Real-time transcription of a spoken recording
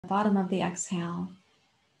bottom of the exhale.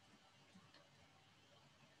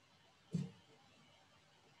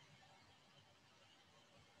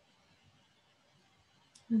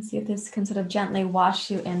 And see if this can sort of gently wash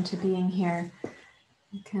you into being here.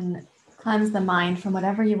 You can cleanse the mind from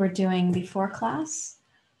whatever you were doing before class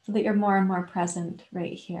so that you're more and more present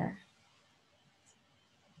right here.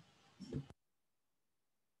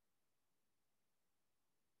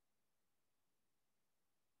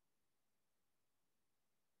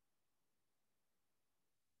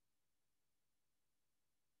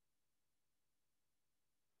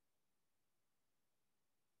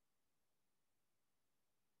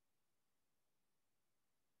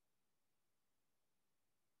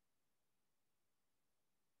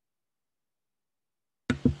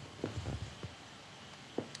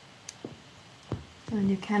 And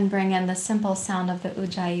you can bring in the simple sound of the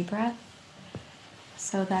Ujjayi breath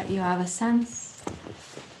so that you have a sense.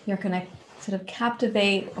 You're going to sort of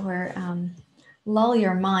captivate or lull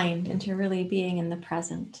your mind into really being in the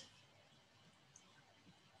present.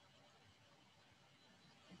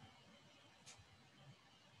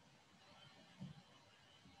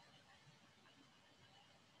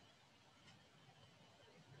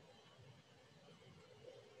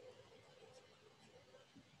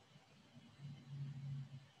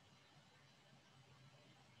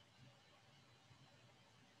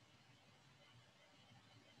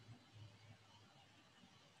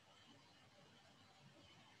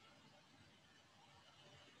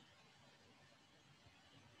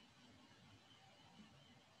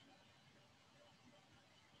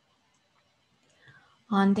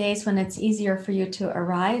 On days when it's easier for you to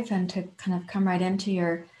arrive and to kind of come right into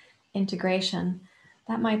your integration,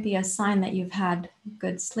 that might be a sign that you've had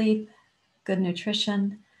good sleep, good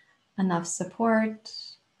nutrition, enough support,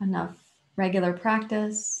 enough regular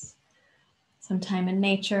practice, some time in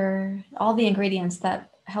nature, all the ingredients that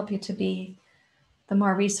help you to be the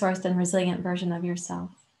more resourced and resilient version of yourself.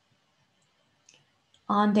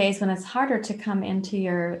 On days when it's harder to come into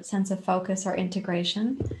your sense of focus or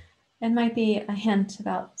integration, it might be a hint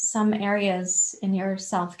about some areas in your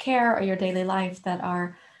self-care or your daily life that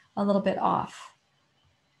are a little bit off.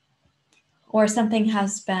 Or something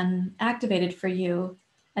has been activated for you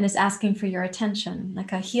and is asking for your attention,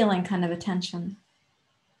 like a healing kind of attention.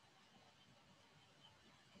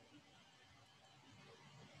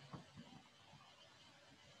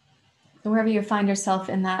 So wherever you find yourself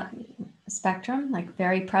in that spectrum, like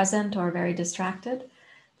very present or very distracted,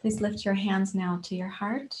 please lift your hands now to your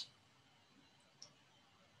heart.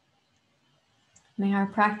 May our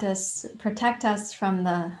practice protect us from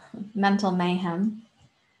the mental mayhem.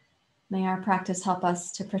 May our practice help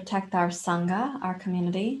us to protect our sangha, our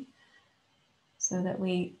community, so that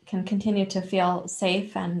we can continue to feel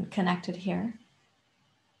safe and connected here.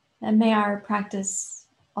 And may our practice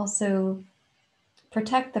also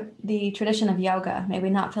protect the tradition of yoga. May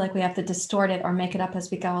we not feel like we have to distort it or make it up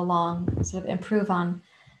as we go along, sort of improve on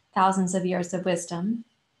thousands of years of wisdom.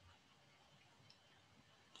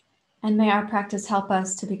 And may our practice help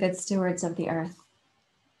us to be good stewards of the earth.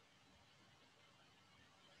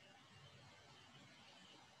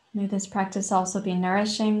 May this practice also be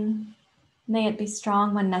nourishing. May it be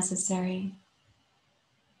strong when necessary.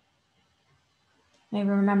 May we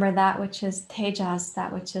remember that which is tejas,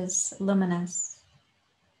 that which is luminous,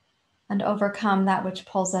 and overcome that which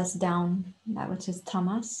pulls us down, that which is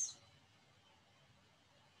tamas.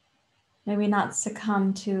 May we not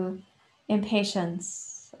succumb to impatience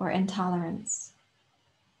or intolerance.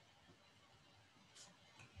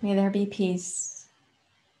 May there be peace.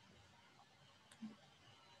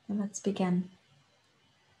 And let's begin.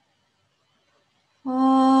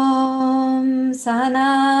 Om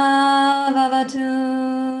Sahana Bhavatu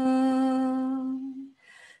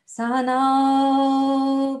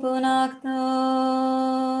Sahana Bhunakto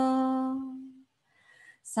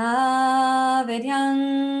Savidyam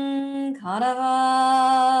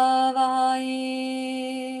Karavavai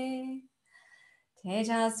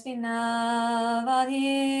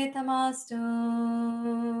Tejasvinavadhitamastu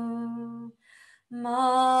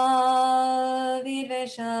Ma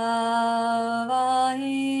Vidveshavahi.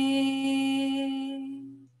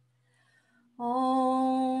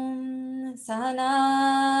 Om Sahana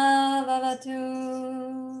Bhavatu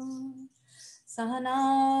Sahana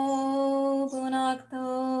Bhunakto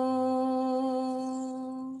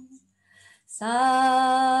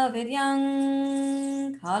Savidyam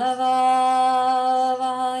Karavavai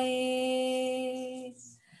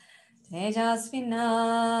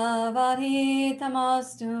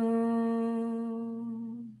Tejasvinavadhitamastu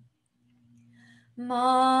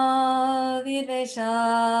Ma Vidveshavahi.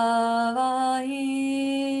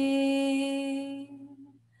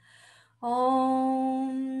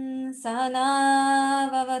 Om Sana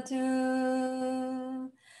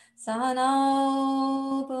Vavatu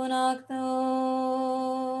Sanao Punakto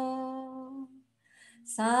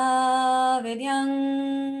Savidyang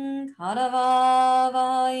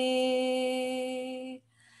Karavavai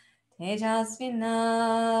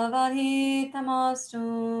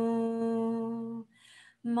Tejasvinavadhitamastu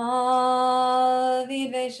Ma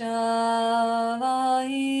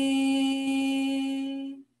Viveshavai.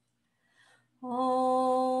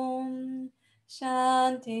 Om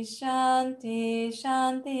Shanti Shanti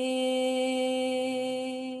Shanti.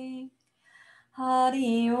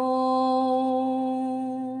 Hari Om.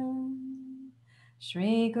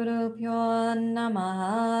 Shri Guru Pyo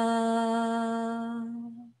Namaha.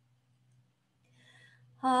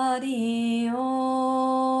 Hari Om.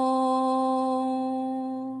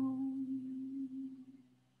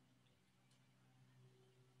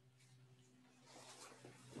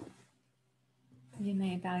 You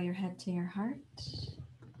may bow your head to your heart.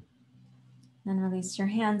 Then release your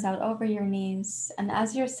hands out over your knees. And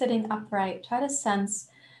as you're sitting upright, try to sense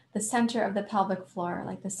the center of the pelvic floor,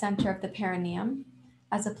 like the center of the perineum,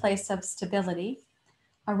 as a place of stability,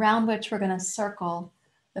 around which we're going to circle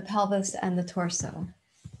the pelvis and the torso.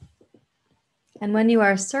 And when you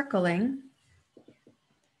are circling,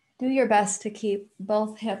 do your best to keep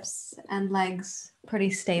both hips and legs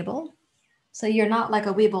pretty stable. So you're not like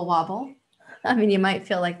a weeble wobble. I mean, you might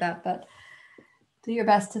feel like that, but do your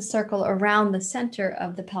best to circle around the center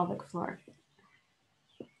of the pelvic floor.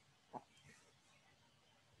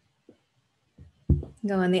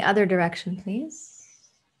 Go in the other direction, please.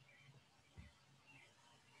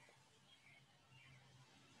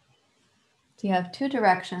 So you have two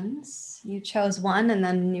directions. You chose one and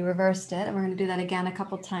then you reversed it. And we're going to do that again a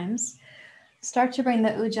couple times. Start to bring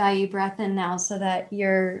the Ujjayi breath in now so that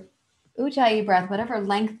your Ujjayi breath, whatever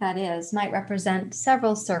length that is, might represent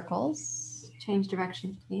several circles. Change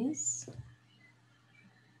direction, please.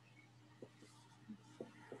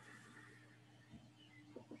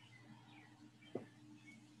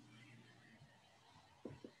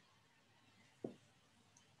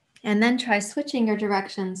 And then try switching your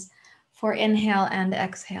directions for inhale and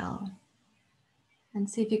exhale. And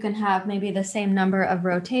see if you can have maybe the same number of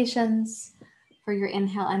rotations for your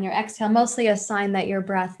inhale and your exhale, mostly a sign that your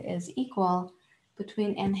breath is equal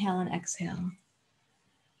between inhale and exhale.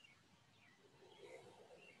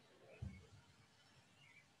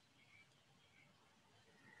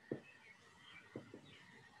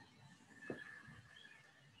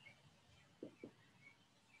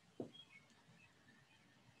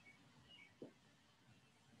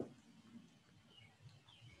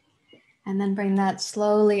 And then bring that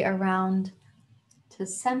slowly around to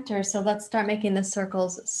center. So let's start making the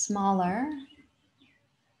circles smaller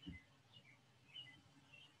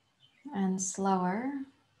and slower,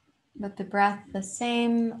 with the breath the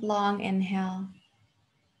same. Long inhale,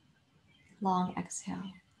 long exhale.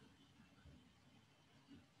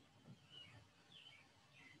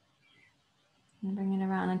 And bring it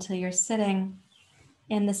around until you're sitting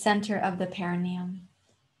in the center of the perineum.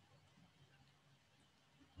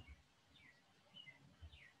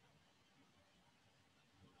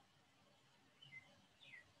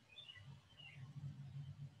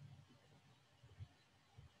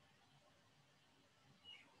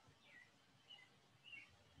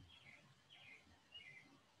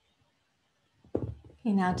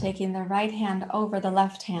 Okay, now taking the right hand over the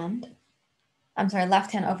left hand.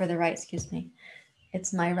 Left hand over the right, excuse me.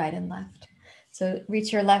 It's my right and left. So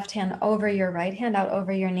reach your left hand over your right hand, out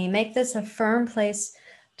over your knee. Make this a firm place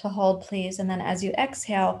to hold, please. And then as you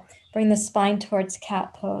exhale, bring the spine towards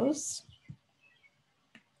cat pose.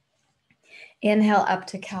 Inhale up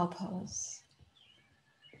to cow pose.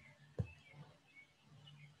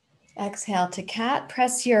 Exhale to cat.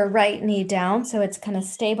 Press your right knee down so it's kind of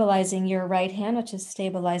stabilizing your right hand, which is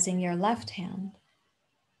stabilizing your left hand.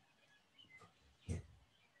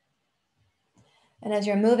 And as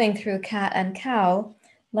you're moving through cat and cow,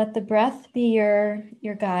 let the breath be your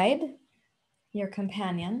guide, your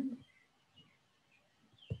companion.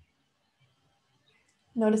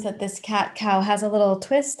 Notice that this cat-cow has a little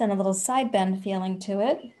twist and a little side bend feeling to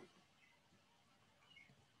it.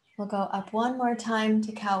 We'll go up one more time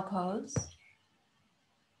to cow pose.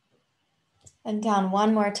 And down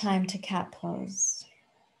one more time to cat pose.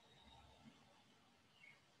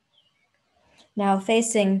 Now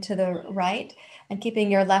facing to the right and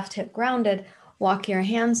keeping your left hip grounded, walk your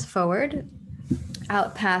hands forward,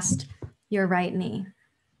 out past your right knee.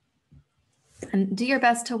 And do your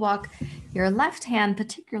best to walk your left hand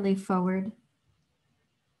particularly forward.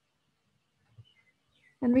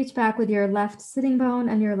 And reach back with your left sitting bone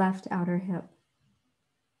and your left outer hip.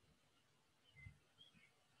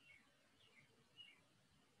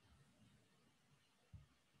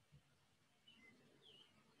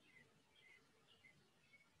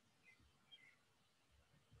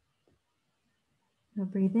 Now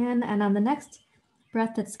breathe in, and on the next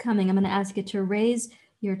breath that's coming, I'm going to ask you to raise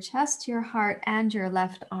your chest, your heart, and your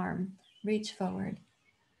left arm. Reach forward.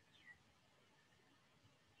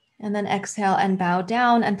 And then exhale and bow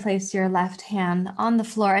down and place your left hand on the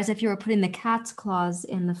floor as if you were putting the cat's claws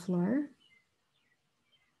in the floor.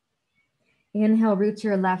 Inhale, root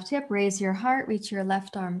your left hip, raise your heart, reach your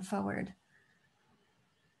left arm forward.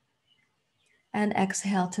 And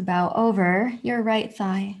exhale to bow over your right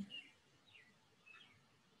thigh.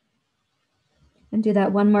 And do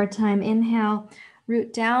that one more time. Inhale,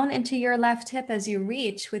 root down into your left hip as you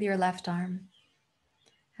reach with your left arm.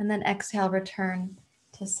 And then exhale, return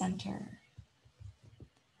to center.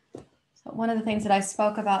 So one of the things that I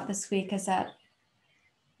spoke about this week is that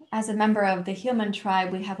as a member of the human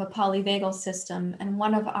tribe, we have a polyvagal system, and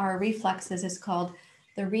one of our reflexes is called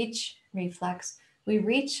the reach reflex. We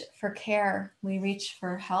reach for care, we reach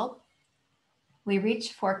for help, we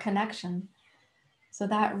reach for connection. So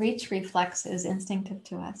that reach reflex is instinctive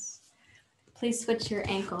to us. Please switch your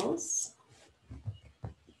ankles.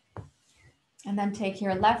 And then take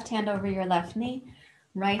your left hand over your left knee,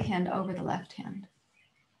 right hand over the left hand.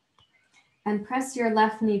 And press your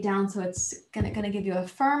left knee down so it's going to give you a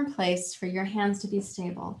firm place for your hands to be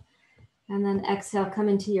stable. And then exhale, come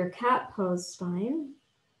into your cat pose spine.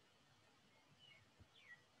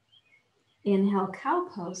 Inhale, cow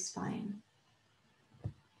pose spine.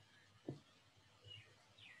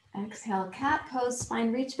 Exhale, cat pose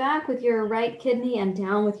spine. Reach back with your right kidney and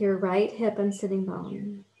down with your right hip and sitting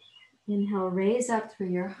bone. Inhale, raise up through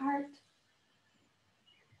your heart.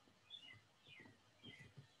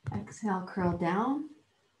 Exhale, curl down.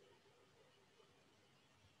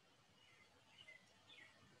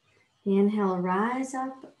 Inhale, rise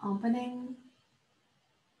up, opening.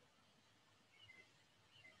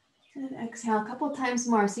 And exhale a couple times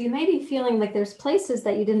more. So you may be feeling like there's places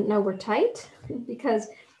that you didn't know were tight because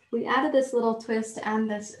we added this little twist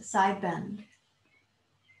and this side bend.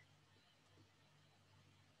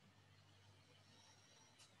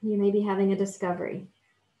 You may be having a discovery.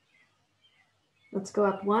 Let's go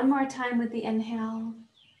up one more time with the inhale.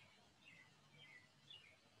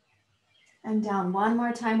 And down one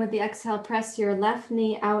more time with the exhale. Press your left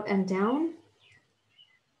knee out and down.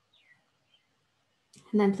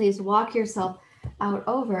 And then please walk yourself out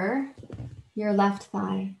over your left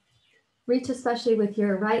thigh. Reach especially with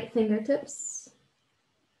your right fingertips.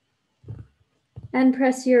 And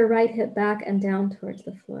press your right hip back and down towards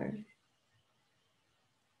the floor.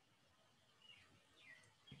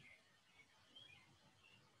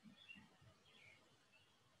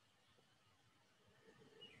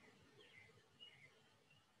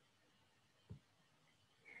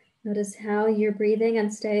 Notice how you're breathing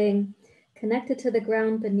and staying connected to the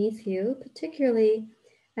ground beneath you, particularly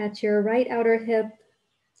at your right outer hip,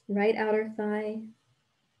 right outer thigh.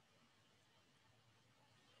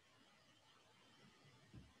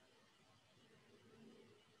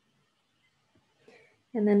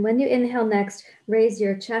 And then when you inhale next, raise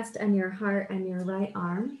your chest and your heart and your right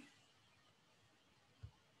arm.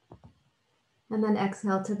 And then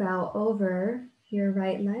exhale to bow over your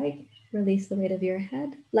right leg. Release the weight of your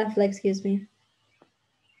head. Left leg, excuse me.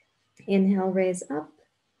 Inhale, raise up.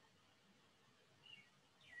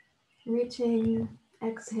 Reaching,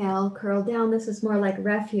 exhale, curl down. This is more like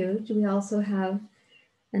refuge. We also have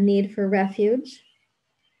a need for refuge.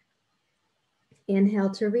 Inhale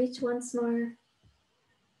to reach once more.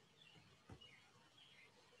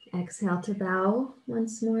 Exhale to bow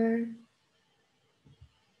once more.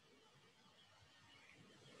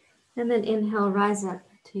 And then inhale, rise up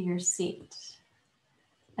to your seat.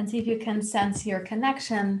 And see if you can sense your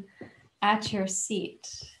connection at your seat,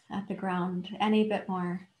 at the ground, any bit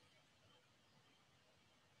more.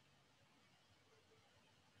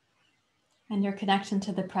 And your connection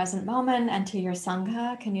to the present moment and to your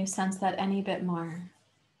Sangha, can you sense that any bit more?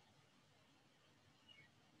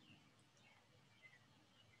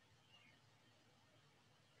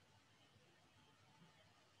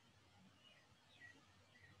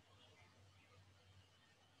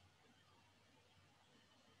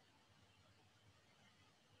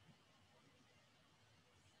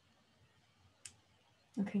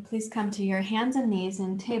 Okay, please come to your hands and knees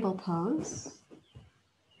in table pose.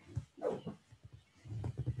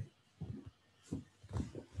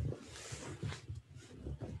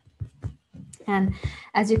 And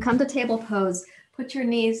as you come to table pose, Put your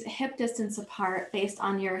knees hip distance apart based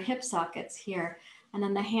on your hip sockets here. And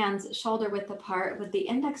then the hands shoulder width apart with the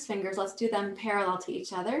index fingers. Let's do them parallel to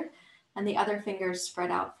each other and the other fingers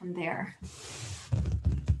spread out from there.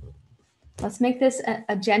 Let's make this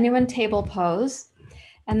a genuine table pose.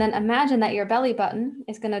 And then imagine that your belly button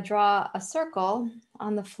is going to draw a circle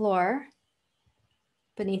on the floor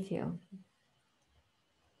beneath you.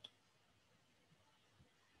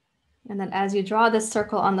 And then as you draw this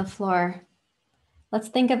circle on the floor, let's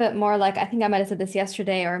think of it more like, I think I might have said this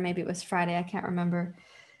yesterday, or maybe it was Friday, I can't remember,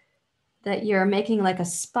 that you're making like a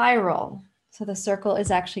spiral. So the circle is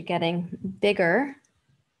actually getting bigger.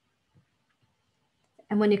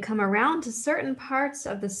 And when you come around to certain parts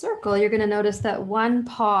of the circle, you're going to notice that one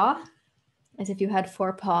paw, as if you had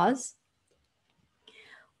 4 paws,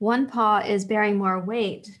 one paw is bearing more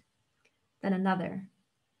weight than another.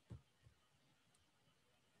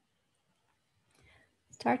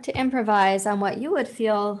 Start to improvise on what you would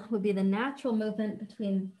feel would be the natural movement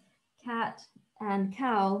between cat and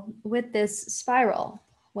cow with this spiral.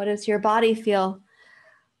 What does your body feel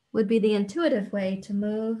would be the intuitive way to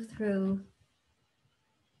move through?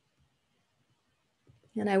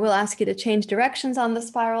 And I will ask you to change directions on the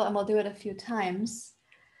spiral, and we'll do it a few times.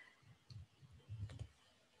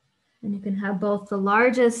 And you can have both the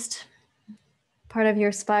largest part of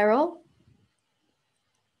your spiral,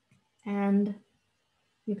 and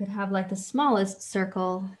you could have like the smallest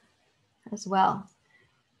circle as well.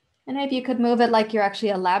 And maybe you could move it like you're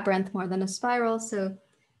actually a labyrinth more than a spiral. So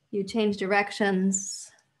you change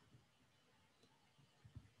directions.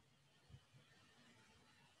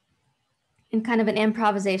 In kind of an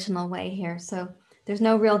improvisational way here. So there's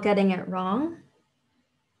no real getting it wrong.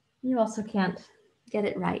 You also can't get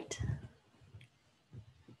it right.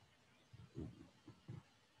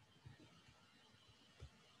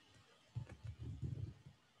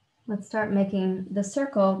 Let's start making the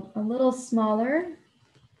circle a little smaller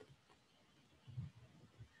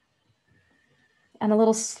and a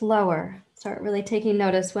little slower. Start really taking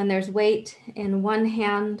notice when there's weight in one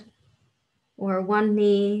hand or one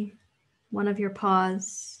knee, one of your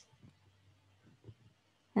paws.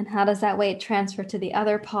 And how does that weight transfer to the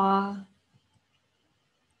other paw?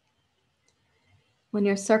 When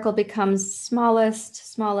your circle becomes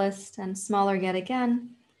smallest, smallest, and smaller yet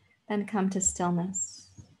again, then come to stillness.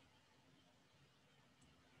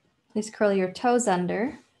 Please curl your toes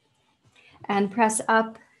under and press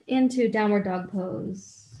up into downward dog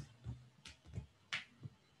pose.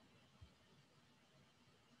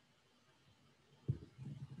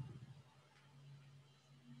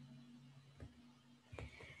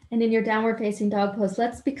 And in your downward facing dog pose,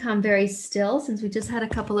 let's become very still. Since we just had a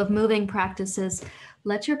couple of moving practices,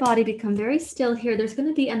 let your body become very still here. There's going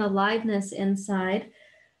to be an aliveness inside,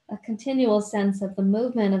 a continual sense of the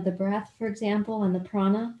movement of the breath, for example, and the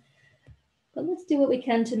prana. But let's do what we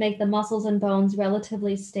can to make the muscles and bones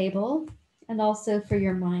relatively stable, and also for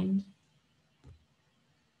your mind.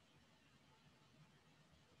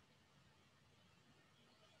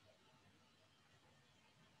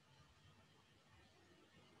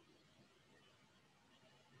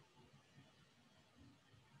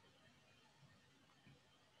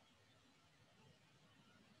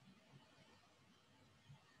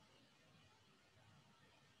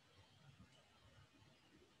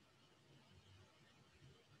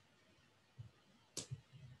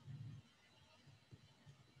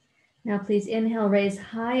 Now please inhale, raise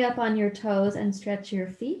high up on your toes and stretch your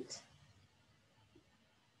feet.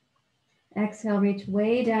 Exhale, reach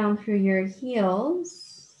way down through your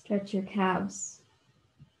heels, stretch your calves.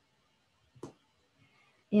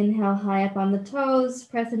 Inhale, high up on the toes,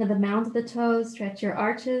 press into the mound of the toes, stretch your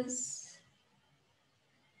arches.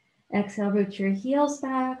 Exhale, root your heels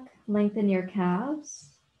back, lengthen your calves.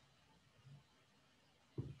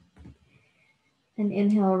 And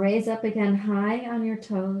inhale, raise up again high on your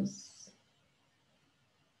toes.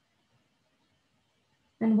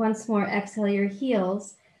 And once more, exhale your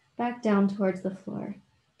heels back down towards the floor.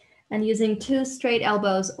 And using 2 straight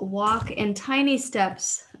elbows, walk in tiny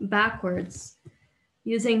steps backwards.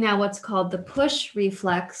 Using now what's called the push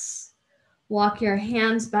reflex, walk your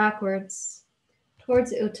hands backwards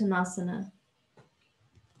towards uttanasana.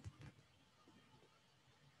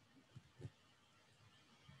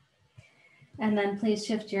 And then please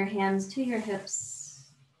shift your hands to your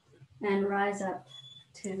hips and rise up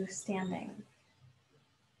to standing.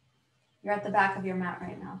 You're at the back of your mat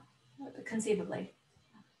right now, conceivably.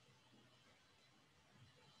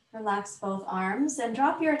 Relax both arms and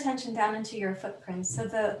drop your attention down into your footprints. So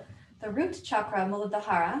the root chakra,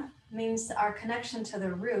 Muladhara, means our connection to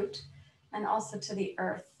the root and also to the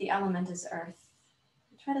earth. The element is earth.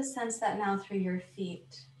 Try to sense that now through your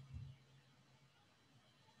feet.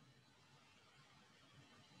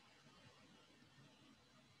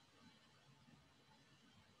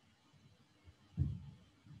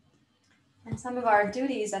 And some of our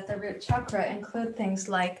duties at the root chakra include things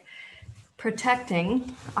like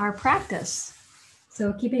protecting our practice.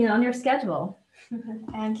 So keeping it on your schedule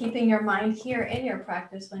and keeping your mind here in your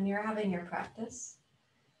practice when you're having your practice.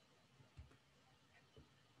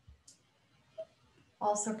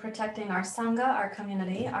 Also protecting our sangha, our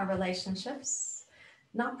community, our relationships.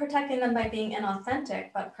 Not protecting them by being inauthentic,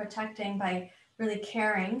 but protecting by really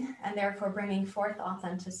caring and therefore bringing forth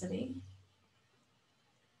authenticity.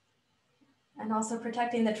 And also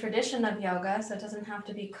protecting the tradition of yoga, so it doesn't have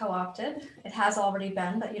to be co-opted. It has already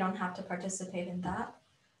been, but you don't have to participate in that.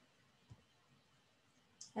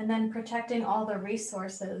 And then protecting all the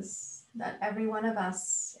resources that every one of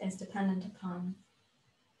us is dependent upon.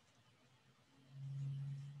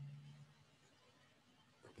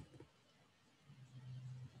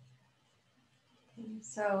 Okay,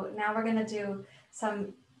 so now we're going to do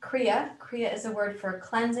some kriya. Kriya is a word for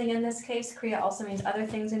cleansing in this case. Kriya also means other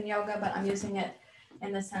things in yoga, but I'm using it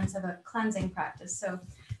in the sense of a cleansing practice. So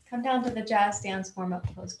come down to the jazz dance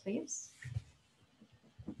warm-up pose, please.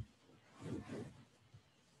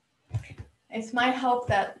 It's my hope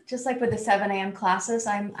that, just like with the 7 a.m. classes,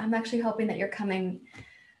 I'm actually hoping that you're coming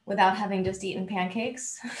without having just eaten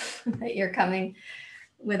pancakes, that you're coming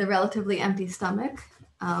with a relatively empty stomach.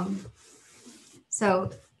 So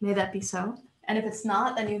may that be so. And if it's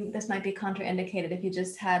not, then this might be contraindicated. If you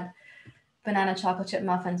just had banana chocolate chip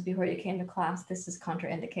muffins before you came to class, this is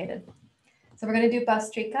contraindicated. So we're going to do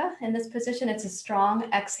bhastrika. In this position, it's a strong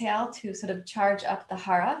exhale to sort of charge up the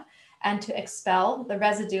hara and to expel the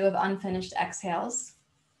residue of unfinished exhales.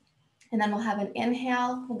 And then we'll have an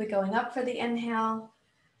inhale. We'll be going up for the inhale.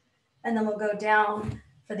 And then we'll go down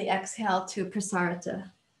for the exhale to prasarita,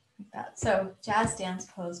 like that. So jazz dance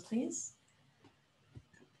pose, please.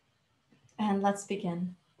 And let's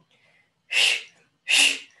begin.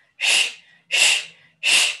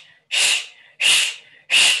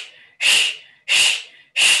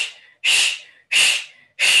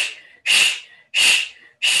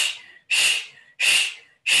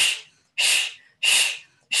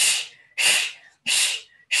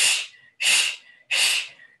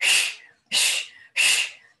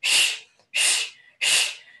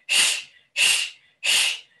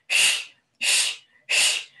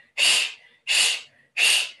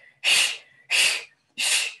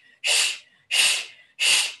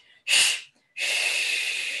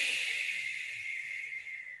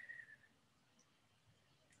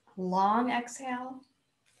 Long exhale,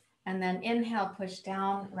 and then inhale, push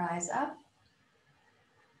down, rise up.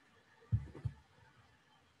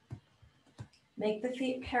 Make the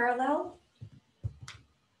feet parallel,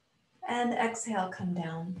 and exhale, come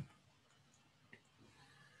down.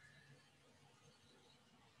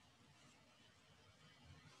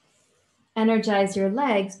 Energize your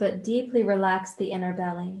legs, but deeply relax the inner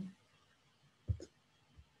belly.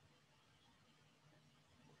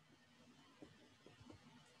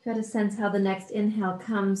 Try to sense how the next inhale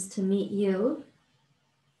comes to meet you.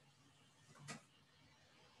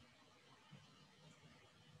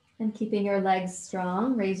 And keeping your legs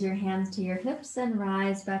strong, raise your hands to your hips and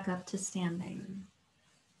rise back up to standing.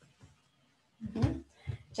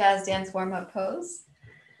 Jazz dance warm-up pose.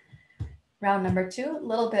 Round number 2, a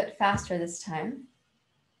little bit faster this time.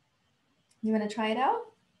 You want to try it out?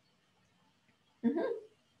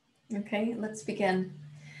 Okay, let's begin.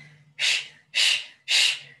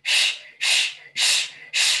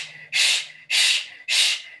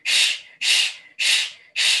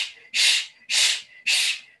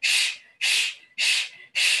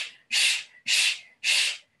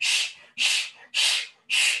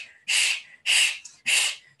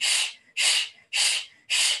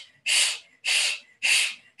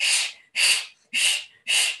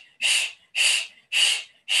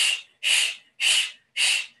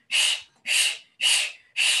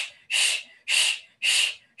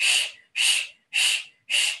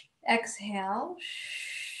 Exhale.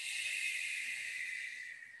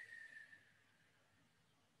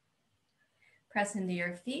 Press into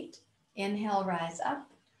your feet. Inhale, rise up.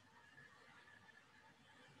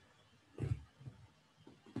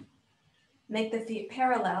 Make the feet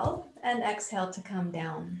parallel and exhale to come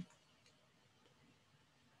down.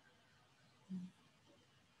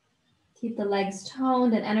 Keep the legs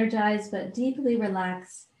toned and energized, but deeply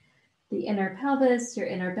relax the inner pelvis, your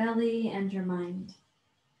inner belly, and your mind.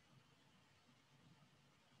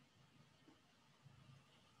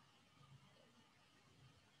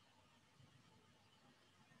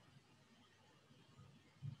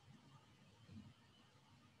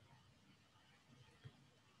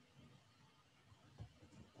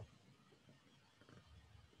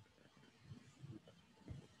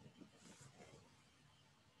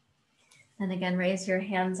 And again, raise your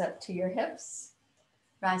hands up to your hips,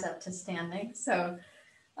 rise up to standing. So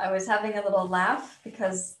I was having a little laugh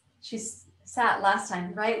because she sat last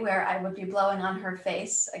time right where I would be blowing on her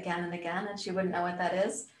face again and again, and she wouldn't know what that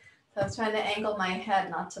is. So I was trying to angle my head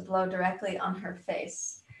not to blow directly on her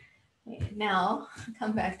face. Now,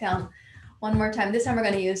 come back down one more time. This time we're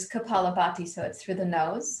going to use kappalabhati, so it's through the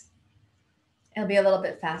nose. It'll be a little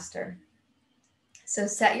bit faster. So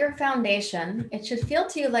set your foundation. It should feel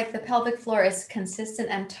to you like the pelvic floor is consistent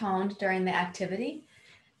and toned during the activity,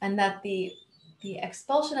 and that the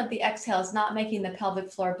expulsion of the exhale is not making the pelvic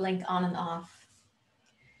floor blink on and off.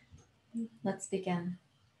 Let's begin.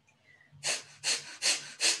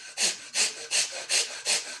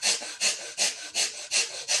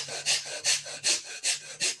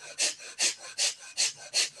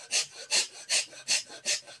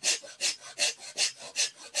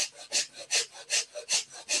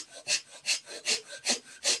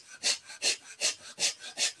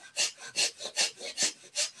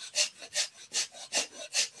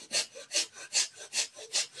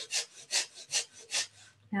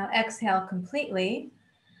 Now exhale completely.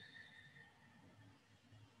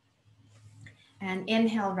 And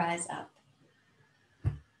inhale, rise up.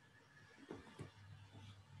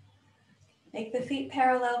 Make the feet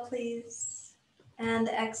parallel, please. And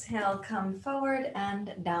exhale, come forward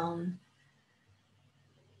and down.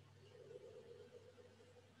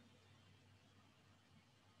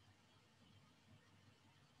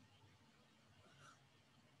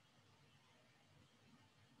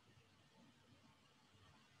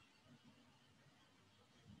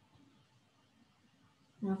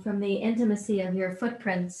 Now from the intimacy of your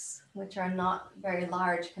footprints, which are not very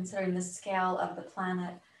large considering the scale of the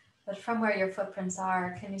planet, but from where your footprints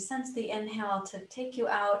are, can you sense the inhale to take you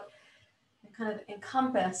out and kind of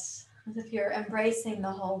encompass as if you're embracing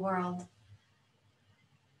the whole world?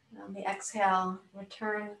 And on the exhale,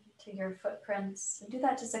 return to your footprints, and do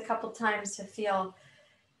that just a couple times to feel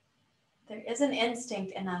there is an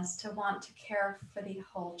instinct in us to want to care for the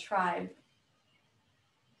whole tribe.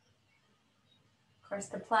 Of course,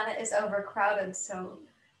 the planet is overcrowded, so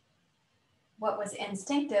what was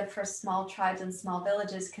instinctive for small tribes and small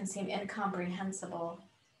villages can seem incomprehensible.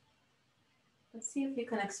 Let's see if you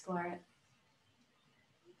can explore it.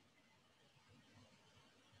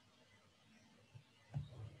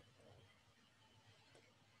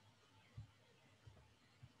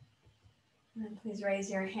 And please raise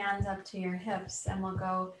your hands up to your hips, and we'll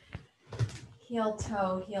go heel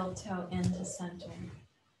toe into center.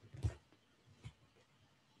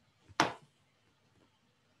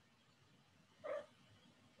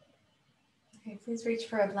 Okay, please reach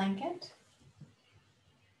for a blanket.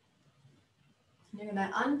 You're going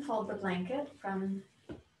to unfold the blanket from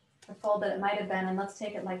the fold that it might have been, and let's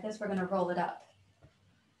take it like this. We're going to roll it up.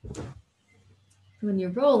 When you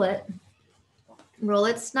roll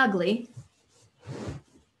it snugly.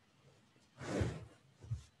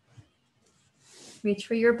 Reach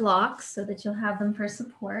for your blocks so that you'll have them for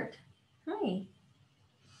support. Hi.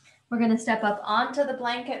 We're going to step up onto the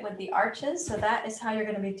blanket with the arches. So that is how you're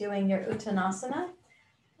going to be doing your uttanasana.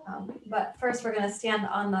 But first we're going to stand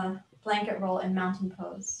on the blanket roll in mountain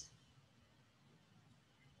pose.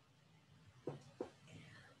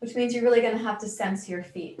 Which means you're really going to have to sense your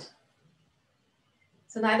feet.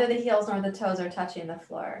 So neither the heels nor the toes are touching the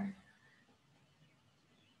floor.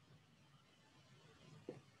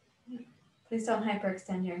 Please don't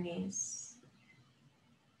hyperextend your knees.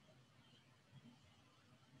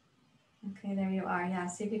 Okay, there you are. Yeah,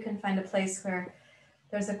 see if you can find a place where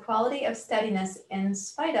there's a quality of steadiness in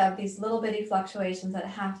spite of these little bitty fluctuations that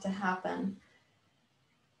have to happen.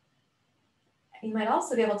 You might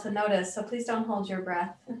also be able to notice, so please don't hold your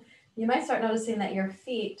breath. You might start noticing that your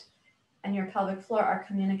feet and your pelvic floor are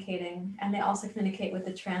communicating, and they also communicate with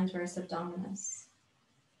the transverse abdominis.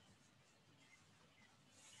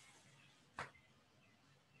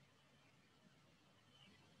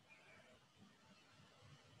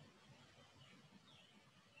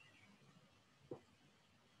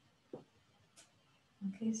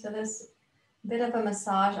 Okay, so this bit of a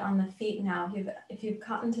massage on the feet now. If you've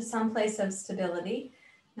gotten to some place of stability,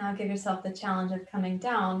 now give yourself the challenge of coming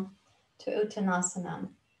down to uttanasana.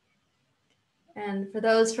 And for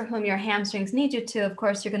those for whom your hamstrings need you to, of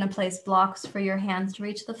course, you're going to place blocks for your hands to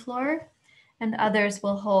reach the floor, and others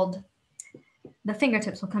will hold, the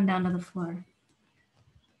fingertips will come down to the floor.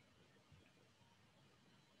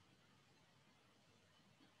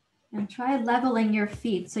 And try leveling your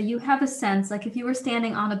feet. So you have a sense, like if you were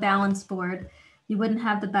standing on a balance board, you wouldn't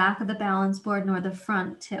have the back of the balance board nor the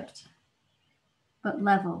front tipped, but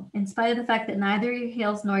level, in spite of the fact that neither your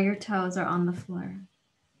heels nor your toes are on the floor.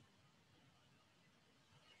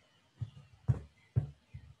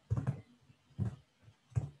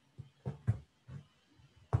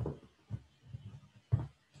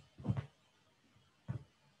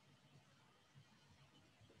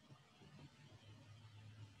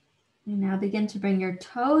 And now begin to bring your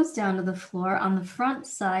toes down to the floor on the front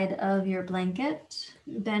side of your blanket.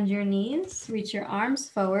 Bend your knees, reach your arms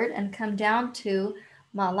forward, and come down to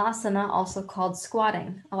malasana, also called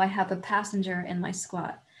squatting. Oh, I have a passenger in my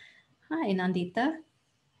squat. Hi, Nandita.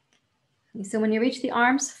 So when you reach the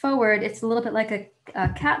arms forward, it's a little bit like a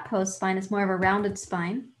cat pose spine. It's more of a rounded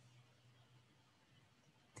spine.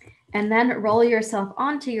 And then roll yourself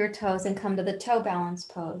onto your toes and come to the toe balance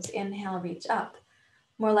pose. Inhale, reach up.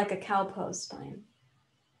 More like a cow pose spine.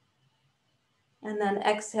 And then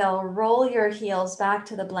exhale, roll your heels back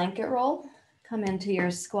to the blanket roll. Come into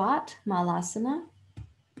your squat, malasana.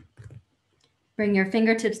 Bring your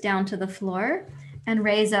fingertips down to the floor and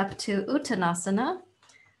raise up to uttanasana.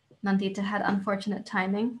 Nandita had unfortunate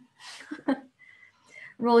timing.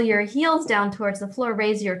 Roll your heels down towards the floor,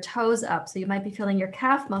 raise your toes up. So you might be feeling your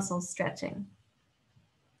calf muscles stretching.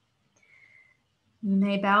 You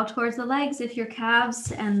may bow towards the legs if your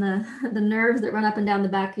calves and the nerves that run up and down the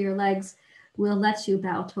back of your legs will let you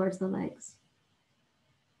bow towards the legs.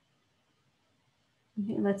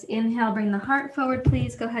 Okay, let's inhale, bring the heart forward,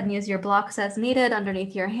 please. Go ahead and use your blocks as needed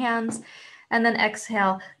underneath your hands. And then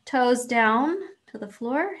exhale, toes down to the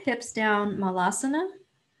floor, hips down, malasana.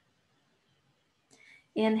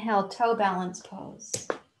 Inhale, toe balance pose.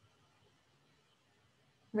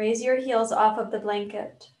 Raise your heels off of the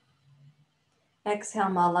blanket. Exhale,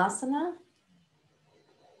 malasana.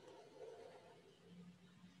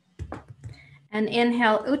 And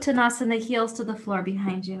inhale, uttanasana, heels to the floor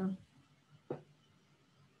behind you.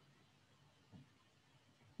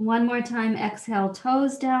 One more time, exhale,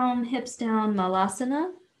 toes down, hips down,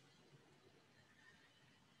 malasana.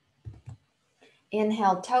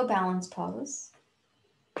 Inhale, toe balance pose.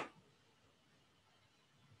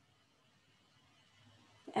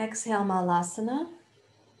 Exhale, malasana.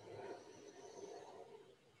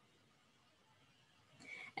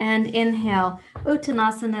 And inhale,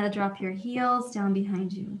 uttanasana, drop your heels down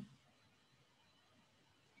behind you.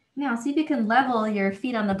 Now, see if you can level your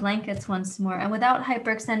feet on the blankets once more, and without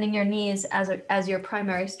hyperextending your knees as your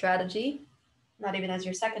primary strategy, not even as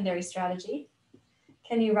your secondary strategy,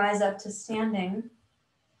 can you rise up to standing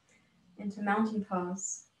into mountain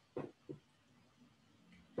pose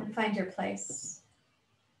and find your place?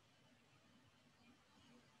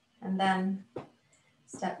 And then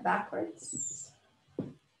step backwards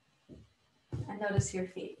and notice your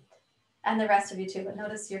feet, and the rest of you too, but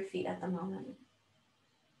notice your feet at the moment.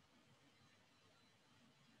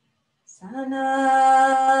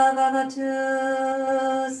 Sana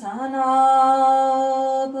bhavatu sana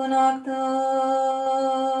punaktu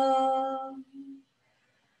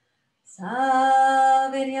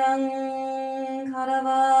saviryam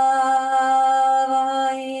karavavai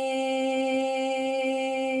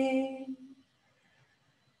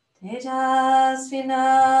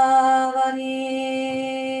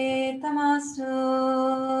tejasvinavaditamastu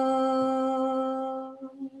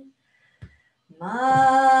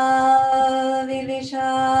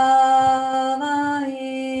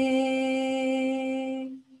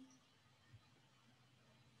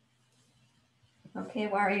Okay,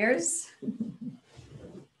 warriors,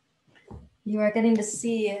 you are getting to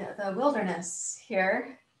see the wilderness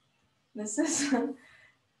here. This is,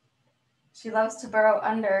 she loves to burrow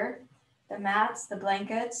under the mats, the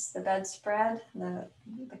blankets, the bedspread, the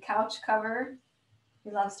couch cover.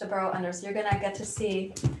 He loves to burrow under, so you're gonna get to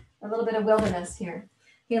see a little bit of wilderness here.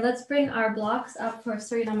 Okay, let's bring our blocks up for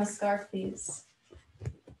Surya Namaskar, please.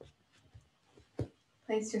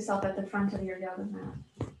 Place yourself at the front of your yoga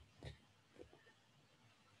mat.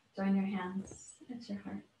 Join your hands at your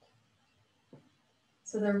heart.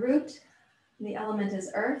 So the root, the element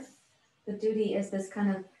is earth. The duty is this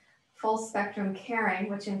kind of full spectrum caring,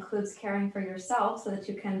 which includes caring for yourself so that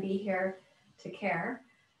you can be here to care.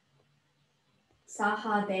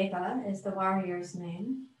 Sahadeva is the warrior's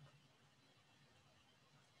name.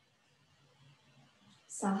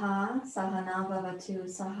 Saha, Sahana Bhavatu,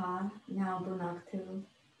 Saha, Now Bunaktu,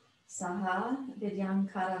 Saha, Vidyam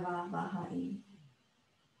Karava Vahai.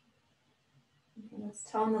 Okay, let's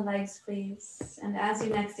tone the legs, please. And as you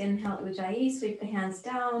next inhale, Ujjayi, sweep the hands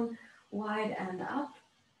down, wide and up.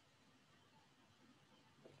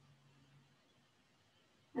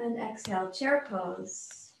 And exhale, chair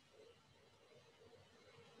pose.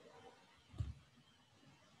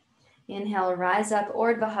 Inhale, rise up,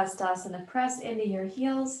 Urdhva Hastasana. Press into your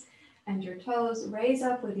heels and your toes. Raise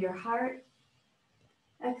up with your heart.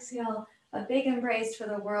 Exhale, a big embrace for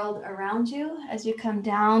the world around you as you come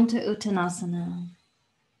down to Uttanasana.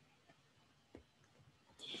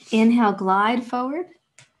 Inhale, glide forward.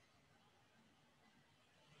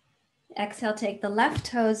 Exhale, take the left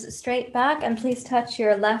toes straight back and please touch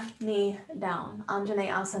your left knee down.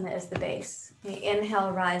 Anjanyeasana is the base.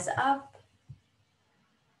 Inhale, rise up.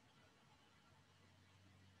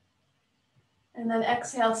 And then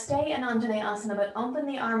exhale, stay in Anjaneyasana, but open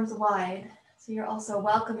the arms wide. So you're also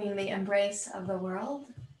welcoming the embrace of the world.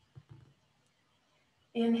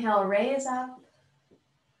 Inhale, raise up.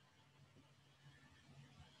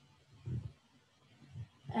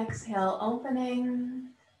 Exhale, opening.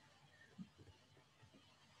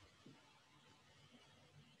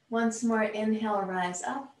 Once more, inhale, rise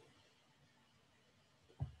up.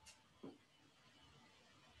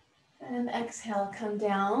 And exhale, come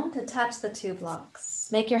down to touch the two blocks.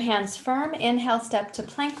 Make your hands firm. Inhale, step to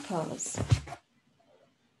plank pose.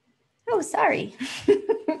 Oh, sorry.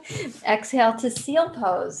 Exhale to seal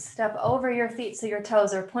pose. Step over your feet so your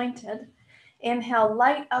toes are pointed. Inhale,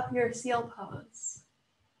 light up your seal pose.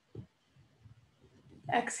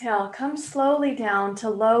 Exhale, come slowly down to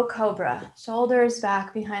low cobra. Shoulders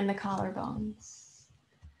back behind the collarbones.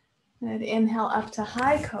 And inhale up to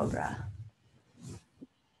high cobra.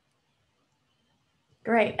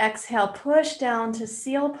 Great. Exhale, push down to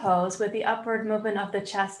seal pose with the upward movement of the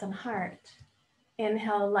chest and heart.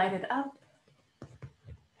 Inhale, light it up.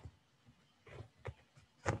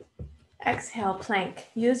 Exhale, plank.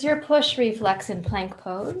 Use your push reflex in plank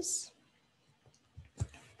pose.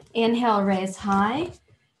 Inhale, raise high,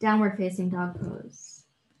 downward facing dog pose.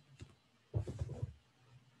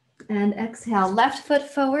 And exhale, left foot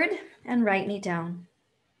forward and right knee down.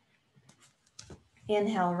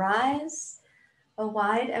 Inhale, rise. A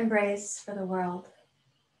wide embrace for the world.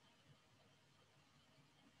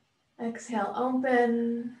 Exhale,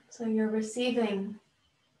 open, so you're receiving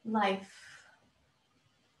life.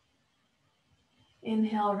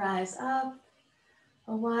 Inhale, rise up,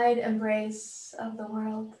 a wide embrace of the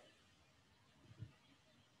world.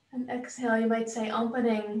 And exhale, you might say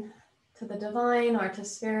opening to the divine or to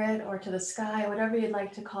spirit or to the sky, whatever you'd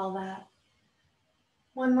like to call that.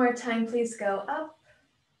 One more time, please go up.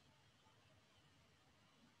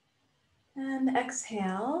 And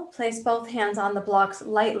exhale, place both hands on the blocks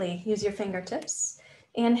lightly. Use your fingertips.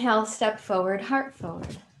 Inhale, step forward, heart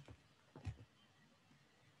forward.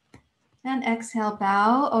 And exhale,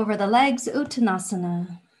 bow over the legs,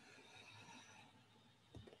 uttanasana.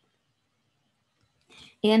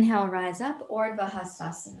 Inhale, rise up, ardha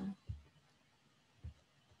bhastrika.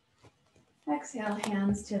 Exhale,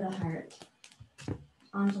 hands to the heart.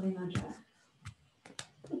 Anjali Mudra.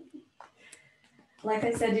 Like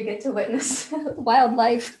I said, you get to witness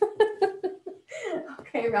wildlife.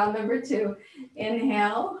 Okay, round number 2.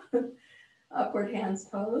 Inhale, upward hands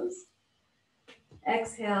pose.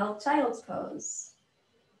 Exhale, child's pose.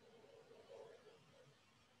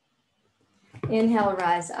 Inhale,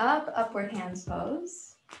 rise up, upward hands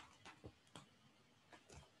pose.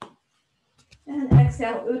 And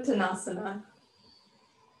exhale, uttanasana.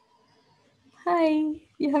 Hi,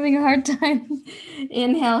 you having a hard time?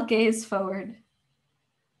 Inhale, gaze forward.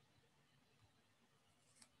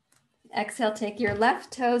 Exhale, take your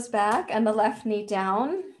left toes back and the left knee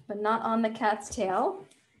down, but not on the cat's tail.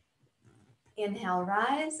 Inhale,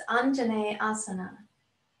 rise, anjanyeasana.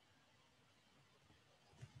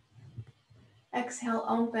 Exhale,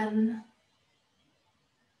 open.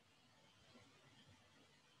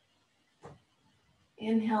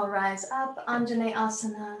 Inhale, rise up,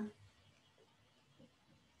 anjanyeasana.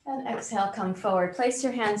 And exhale, come forward. Place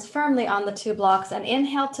your hands firmly on the two blocks and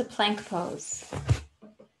inhale to plank pose.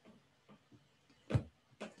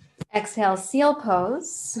 Exhale, seal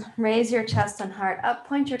pose. Raise your chest and heart up,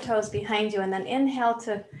 point your toes behind you, and then inhale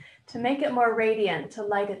to make it more radiant, to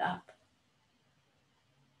light it up.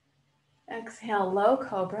 Exhale, low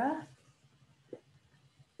cobra.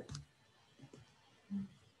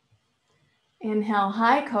 Inhale,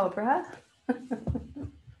 high cobra.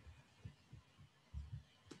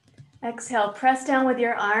 Exhale, press down with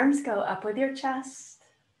your arms, go up with your chest.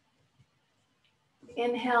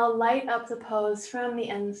 Inhale, light up the pose from the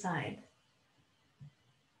inside.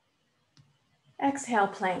 Exhale,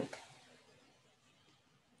 plank.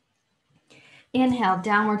 Inhale,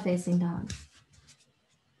 downward facing dog.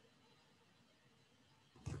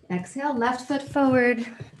 Exhale, left foot forward,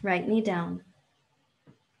 right knee down.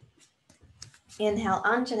 Inhale,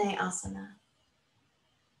 anjanyeasana.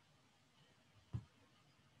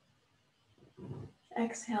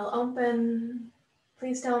 Exhale, open.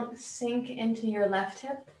 Please don't sink into your left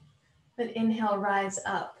hip, but inhale, rise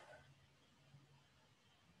up.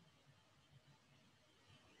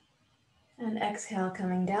 And exhale,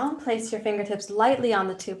 coming down. Place your fingertips lightly on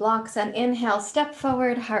the two blocks and inhale, step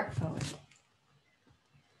forward, heart forward.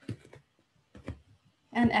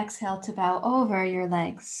 And exhale to bow over your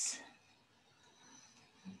legs.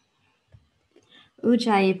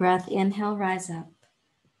 Ujjayi breath, inhale, rise up.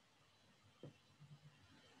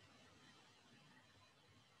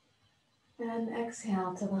 And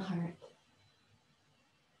exhale to the heart.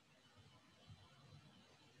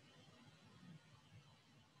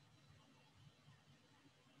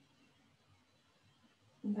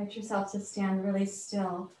 Invite yourself to stand really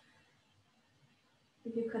still.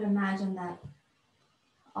 If you could imagine that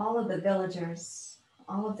all of the villagers,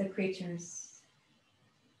 all of the creatures,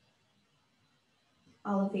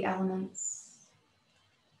 all of the elements,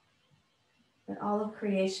 that all of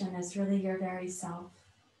creation is really your very self.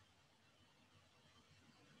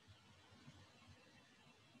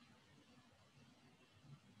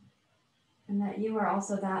 And that you are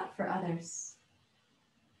also that for others.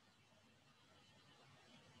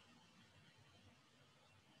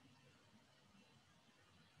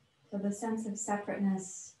 So the sense of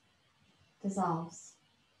separateness dissolves.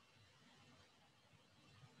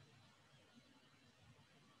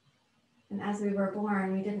 And as we were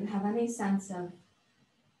born, we didn't have any sense of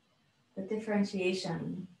the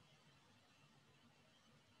differentiation.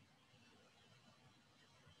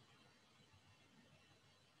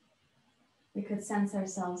 We could sense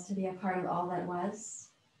ourselves to be a part of all that was.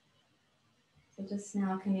 So just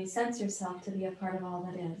now, can you sense yourself to be a part of all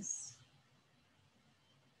that is?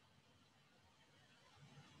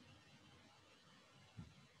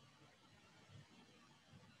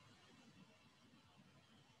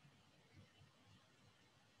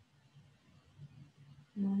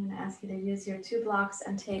 And I'm going to ask you to use your 2 blocks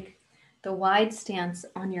and take the wide stance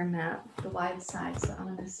on your mat, the wide side. So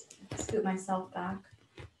I'm going to scoot myself back.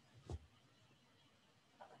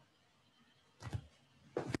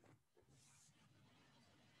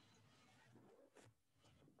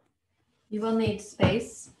 You will need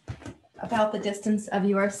space about the distance of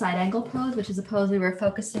your side angle pose, which is a pose we were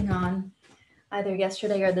focusing on either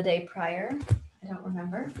yesterday or the day prior. I don't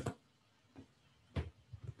remember.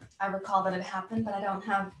 I recall that it happened, but I don't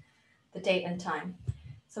have the date and time.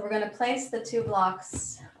 So we're going to place the 2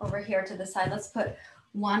 blocks over here to the side. Let's put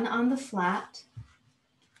one on the flat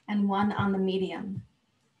and one on the medium.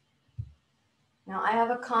 Now I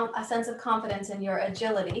have a sense of confidence in your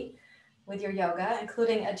agility with your yoga,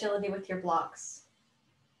 including agility with your blocks.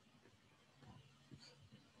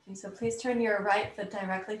 Okay, so please turn your right foot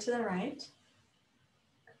directly to the right.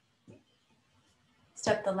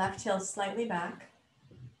 Step the left heel slightly back.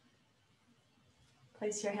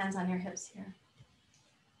 Place your hands on your hips here.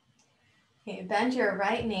 Okay, bend your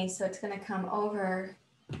right knee so it's going to come over,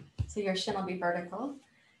 so your shin will be vertical.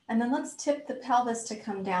 And then let's tip the pelvis to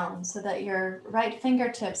come down so that your right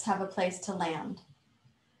fingertips have a place to land.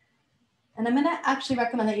 And I'm going to actually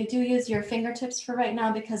recommend that you do use your fingertips for right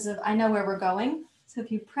now because I know where we're going. So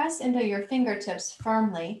if you press into your fingertips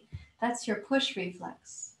firmly, that's your push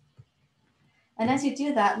reflex. And as you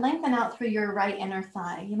do that, lengthen out through your right inner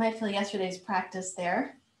thigh. You might feel yesterday's practice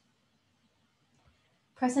there.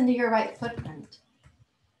 Press into your right footprint.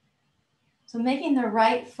 So making the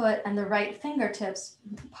right foot and the right fingertips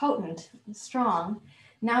potent, strong.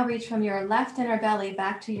 Now reach from your left inner belly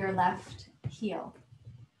back to your left heel.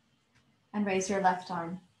 And raise your left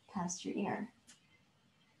arm past your ear.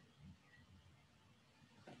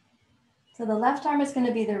 So the left arm is going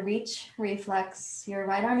to be the reach reflex. Your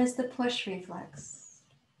right arm is the push reflex.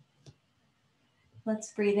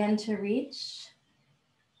 Let's breathe in to reach.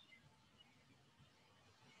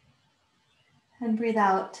 And breathe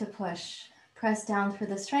out to push. Press down through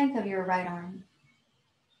the strength of your right arm.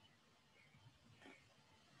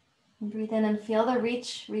 And breathe in and feel the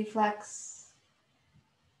reach reflex.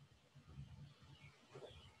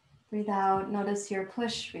 Breathe out, notice your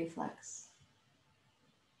push reflex.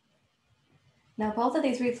 Now both of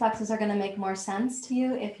these reflexes are going to make more sense to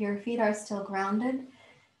you if your feet are still grounded,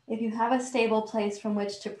 if you have a stable place from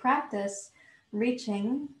which to practice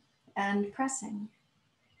reaching and pressing.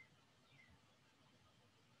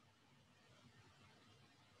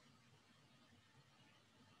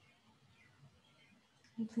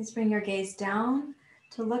 Please bring your gaze down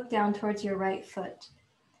to look down towards your right foot.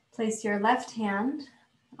 Place your left hand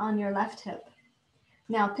on your left hip.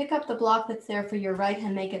 Now pick up the block that's there for your right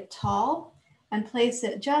hand, make it tall, and place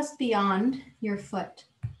it just beyond your foot.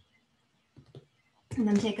 And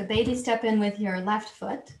then take a baby step in with your left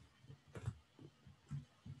foot.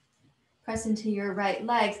 Press into your right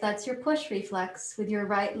leg. That's your push reflex with your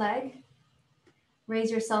right leg. Raise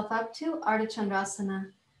yourself up to ardha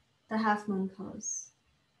chandrasana, the half moon pose.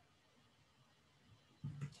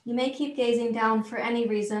 You may keep gazing down for any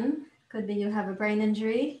reason. Could be you have a brain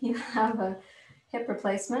injury, you have a hip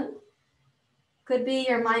replacement. Could be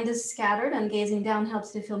your mind is scattered and gazing down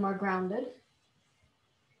helps you feel more grounded.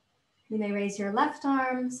 You may raise your left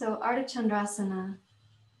arm, so ardha chandrasana.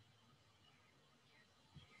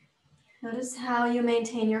 Notice how you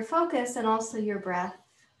maintain your focus and also your breath.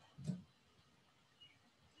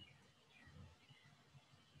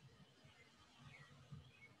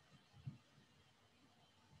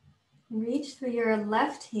 Reach through your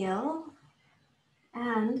left heel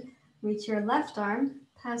and reach your left arm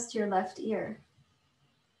past your left ear.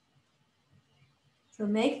 So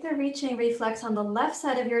make the reaching reflex on the left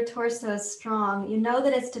side of your torso strong. You know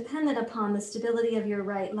that it's dependent upon the stability of your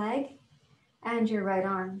right leg and your right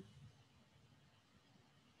arm.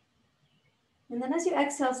 And then as you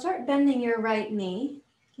exhale, start bending your right knee.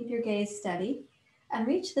 Keep your gaze steady and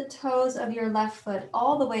reach the toes of your left foot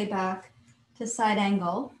all the way back to side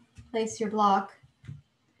angle. Place your block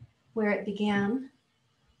where it began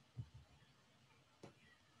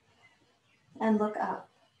and look up.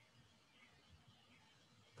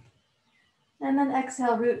 And then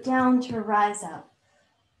exhale, root down to rise up.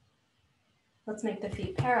 Let's make the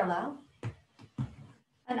feet parallel.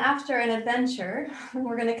 And after an adventure,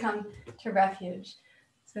 we're going to come to refuge.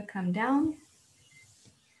 So come down.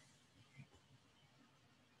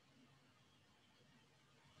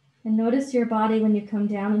 And notice your body when you come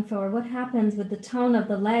down and forward. What happens with the tone of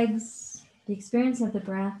the legs, the experience of the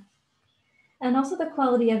breath, and also the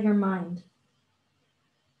quality of your mind.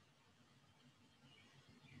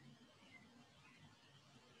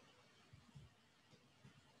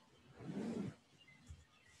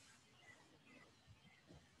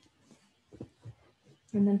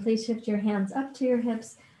 And then please shift your hands up to your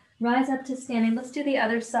hips, rise up to standing. Let's do the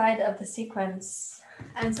other side of the sequence.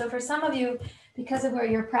 And so for some of you, because of where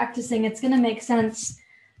you're practicing, it's going to make sense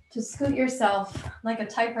to scoot yourself like a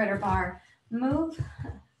typewriter bar. Move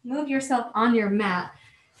yourself on your mat.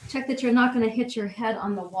 Check that you're not going to hit your head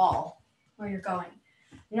on the wall where you're going.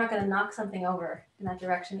 You're not going to knock something over in that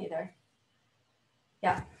direction either.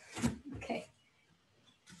 Yeah. Okay.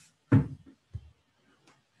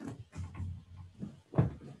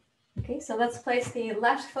 Okay, so let's place the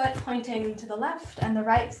left foot pointing to the left and the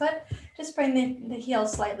right foot. Just bring the heel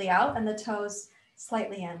slightly out and the toes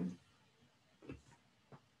slightly in.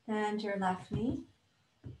 Bend your left knee.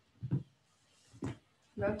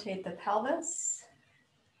 Rotate the pelvis.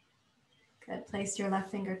 Good, place your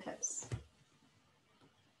left fingertips.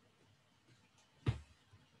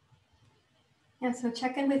 And so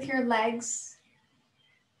check in with your legs.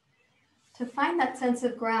 To find that sense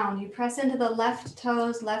of ground, you press into the left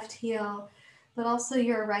toes, left heel, but also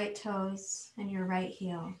your right toes and your right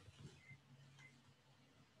heel.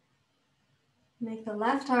 Make the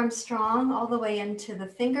left arm strong all the way into the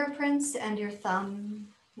fingerprints and your thumb,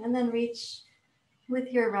 and then reach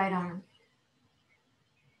with your right arm.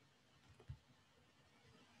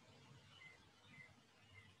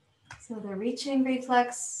 So the reaching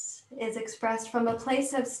reflex is expressed from a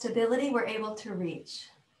place of stability. We're able to reach.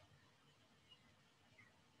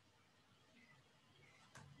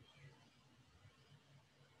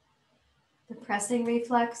 The pressing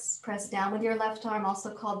reflex, press down with your left arm,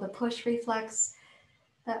 also called the push reflex.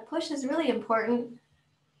 That push is really important,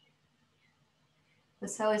 but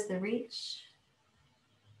so is the reach.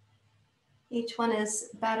 Each one is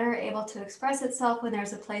better able to express itself when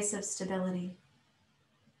there's a place of stability.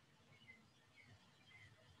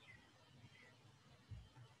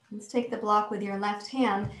 Let's take the block with your left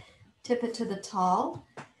hand, tip it to the tall.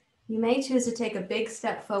 You may choose to take a big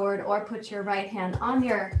step forward or put your right hand on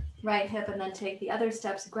your right hip and then take the other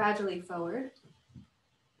steps gradually forward.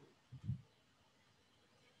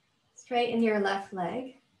 Straighten your left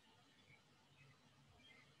leg.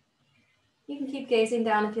 You can keep gazing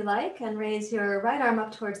down if you like and raise your right arm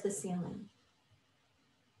up towards the ceiling.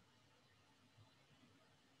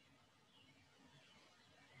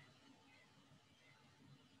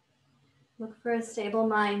 Look for a stable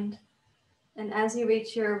mind. And as you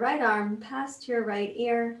reach your right arm past your right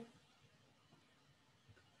ear,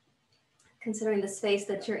 considering the space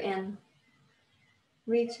that you're in,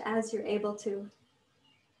 reach as you're able to.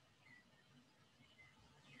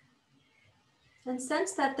 And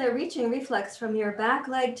sense that the reaching reflex from your back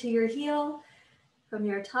leg to your heel, from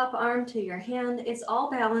your top arm to your hand, is all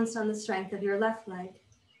balanced on the strength of your left leg.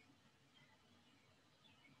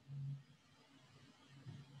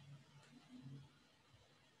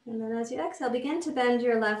 And then as you exhale, begin to bend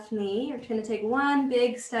your left knee. You're going to take one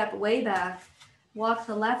big step way back. Walk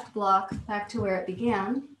the left block back to where it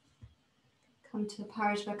began. Come to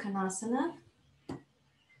parsvakonasana.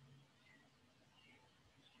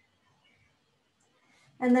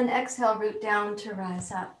 And then exhale, root down to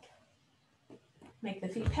rise up. Make the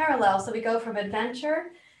feet parallel. So we go from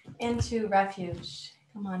adventure into refuge.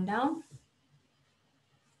 Come on down.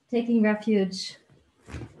 Taking refuge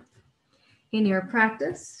in your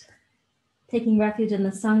practice. Taking refuge in the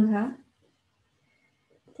Sangha.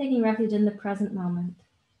 Taking refuge in the present moment.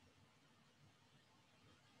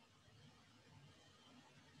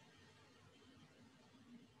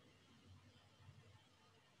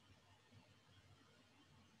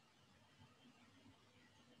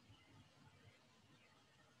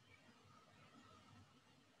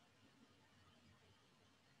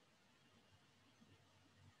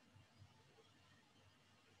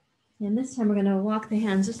 And this time we're going to walk the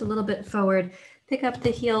hands just a little bit forward. Pick up the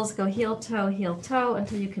heels, go heel, toe,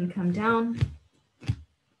 until you can come down.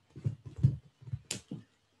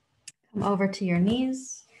 Come over to your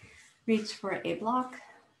knees. Reach for a block.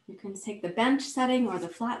 You can take the bench setting or the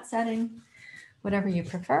flat setting, whatever you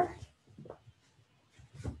prefer.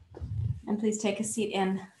 And please take a seat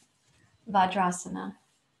in Vajrasana.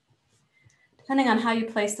 Depending on how you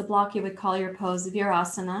place the block, you would call your pose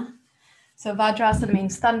Virasana. So Vajrasana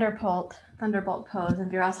means thunderbolt pose,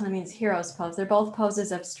 and Virasana means hero's pose. They're both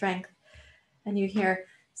poses of strength. And you hear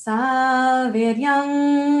Saviryam.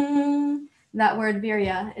 That word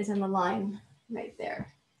virya is in the line right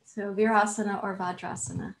there. So Virasana or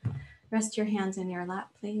Vajrasana. Rest your hands in your lap,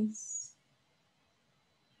 please.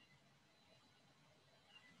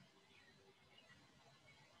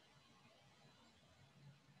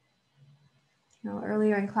 Now,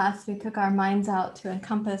 earlier in class, we took our minds out to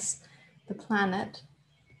encompass the planet.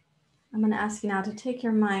 I'm going to ask you now to take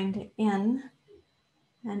your mind in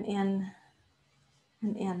and in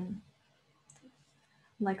and in.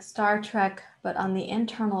 Like Star Trek, but on the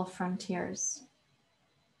internal frontiers.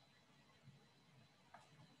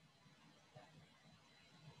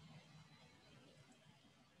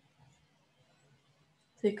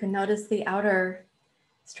 So you can notice the outer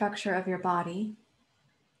structure of your body.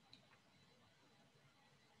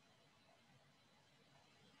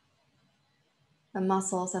 The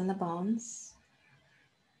muscles and the bones.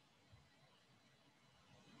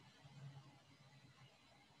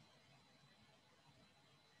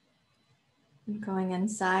 And going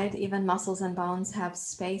inside, even muscles and bones have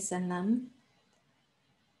space in them.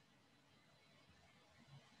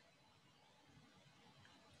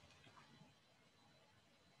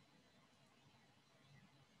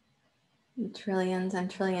 And trillions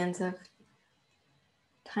and trillions of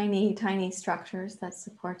tiny, tiny structures that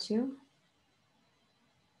support you.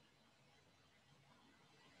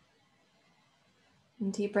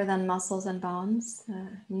 And deeper than muscles and bones, the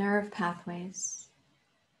nerve pathways.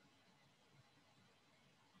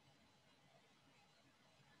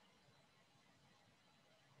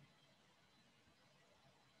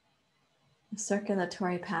 The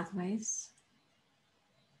circulatory pathways.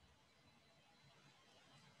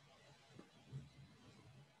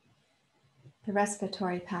 The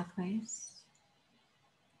respiratory pathways.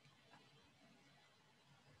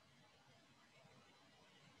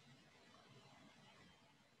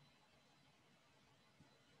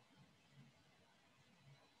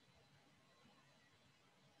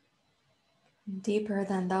 And deeper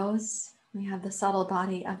than those, we have the subtle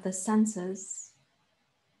body of the senses.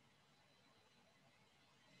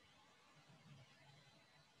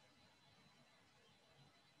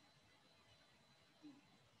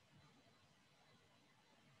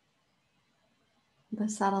 The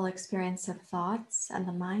subtle experience of thoughts and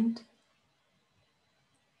the mind.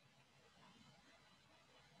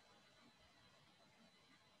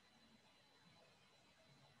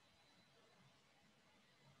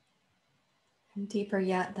 And deeper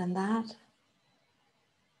yet than that,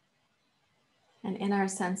 an inner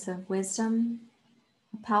sense of wisdom,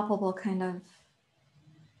 a palpable kind of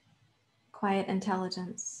quiet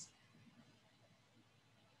intelligence,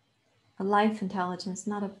 a life intelligence,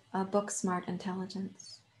 not a book smart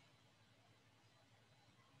intelligence.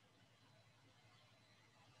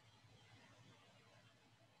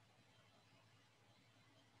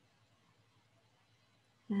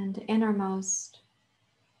 And innermost,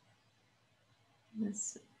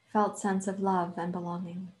 this felt sense of love and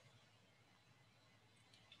belonging.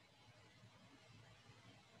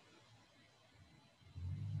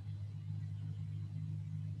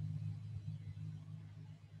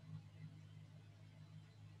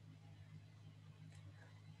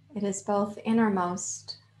 It is both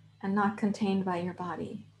innermost and not contained by your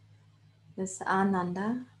body. This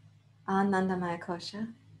Ananda, Anandamaya kosha.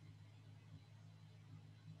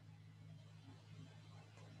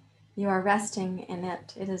 You are resting in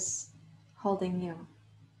it. It is holding you.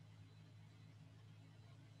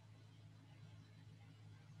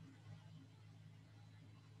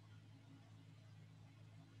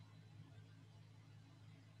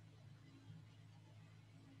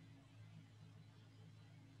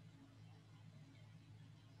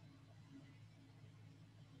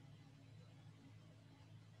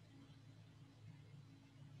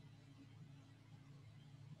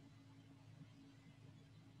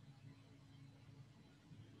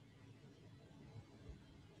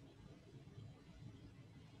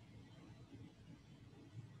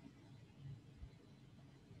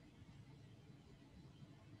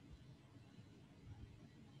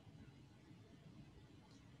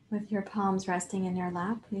 With your palms resting in your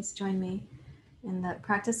lap, please join me in the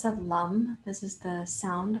practice of Lam. This is the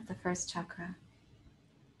sound of the first chakra.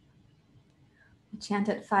 We chant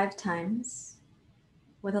it 5 times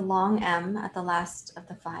with a long M at the last of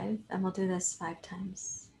the 5, and we'll do this 5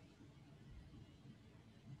 times.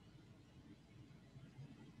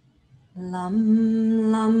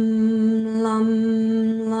 Lam, lam,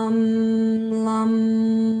 lam, lam, lam.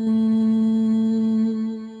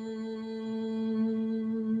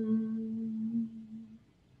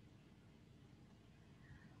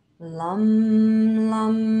 Lam,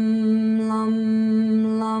 lam,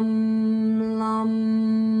 lam, lam, lam.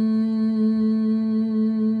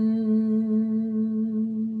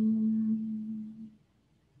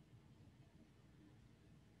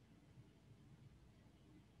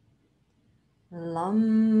 Lam,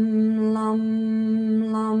 lam,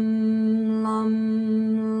 lam, lam,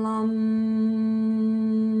 lam.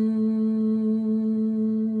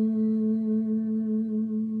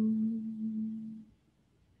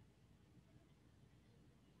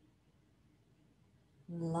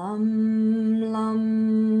 Lam, lam,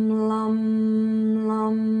 lam,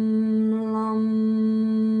 lam, lam.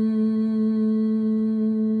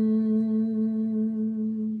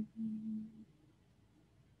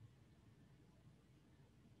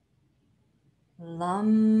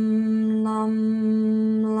 Lam, lam,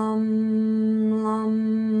 lam, lam,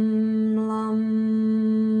 lam.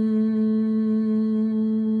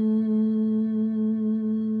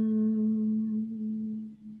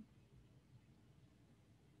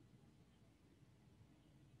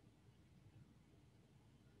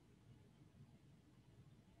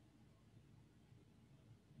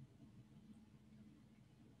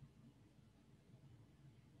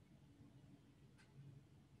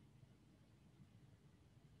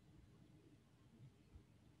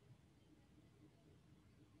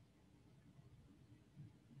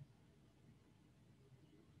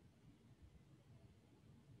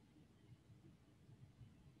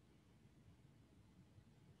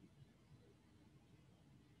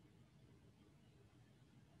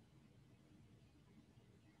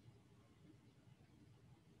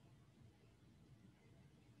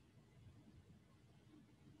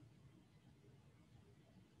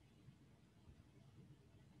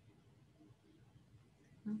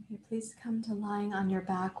 Okay, please come to lying on your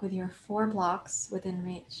back with your 4 blocks within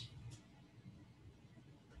reach.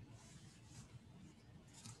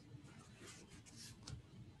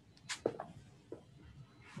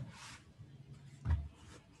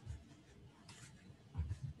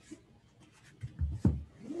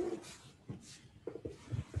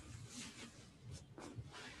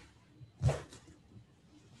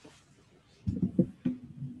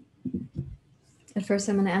 At first,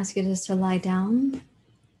 I'm going to ask you just to lie down,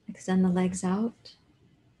 extend the legs out.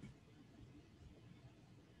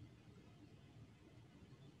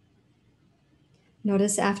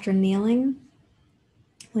 Notice after kneeling,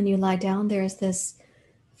 when you lie down, there's this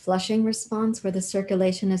flushing response where the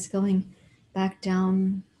circulation is going back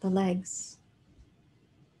down the legs.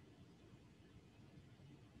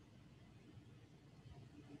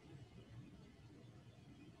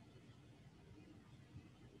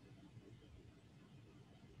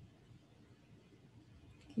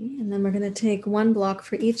 Okay, and then we're going to take 1 block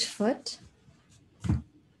for each foot.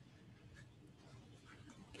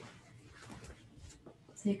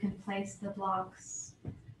 So you can place the blocks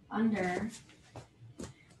under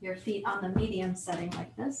your feet on the medium setting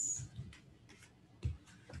like this.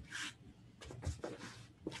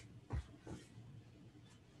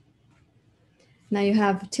 Now you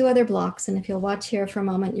have 2 other blocks, and if you'll watch here for a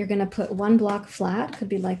moment, you're going to put 1 block flat, could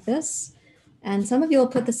be like this, and some of you will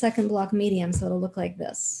put the second block medium, so it'll look like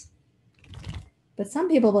this. But some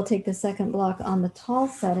people will take the second block on the tall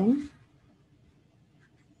setting,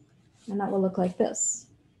 and that will look like this.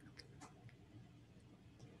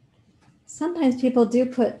 Sometimes people do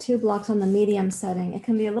put 2 blocks on the medium setting. It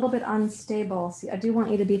can be a little bit unstable, so I do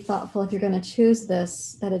want you to be thoughtful if you're going to choose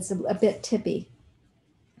this, that it's a bit tippy.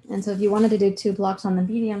 And so if you wanted to do 2 blocks on the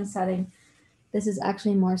medium setting, this is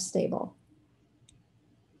actually more stable.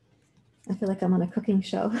 I feel like I'm on a cooking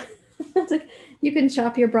show. You can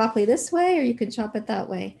chop your broccoli this way, or you can chop it that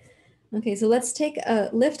way. Okay, so let's take a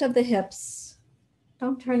lift of the hips.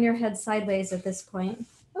 Don't turn your head sideways at this point.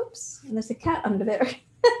 Oops, and there's a cat under there.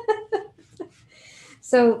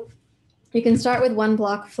 So you can start with 1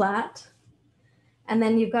 block flat, and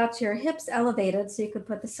then you've got your hips elevated, so you could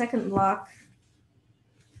put the second block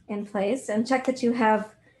in place and check that you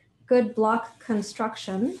have good block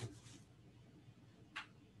construction.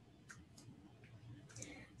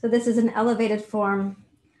 So this is an elevated form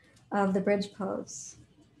of the bridge pose.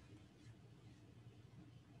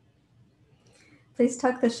 Please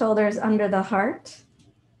tuck the shoulders under the heart.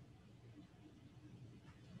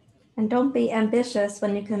 And don't be ambitious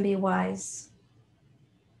when you can be wise.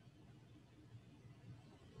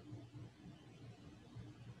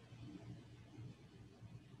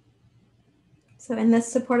 So in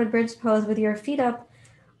this supported bridge pose with your feet up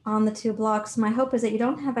on the 2 blocks, my hope is that you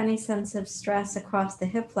don't have any sense of stress across the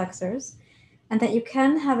hip flexors and that you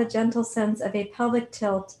can have a gentle sense of a pelvic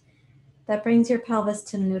tilt that brings your pelvis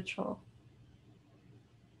to neutral.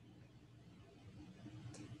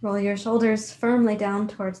 Roll your shoulders firmly down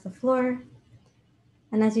towards the floor.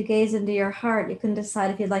 And as you gaze into your heart, you can decide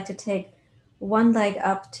if you'd like to take one leg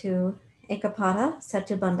up to Ekapada,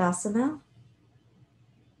 Setu Bandhasana.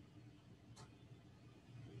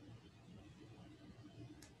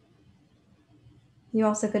 You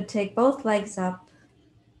also could take both legs up,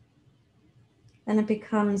 and it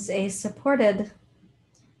becomes a supported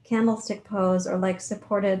candlestick pose or like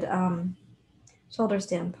supported shoulder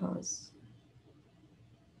stand pose.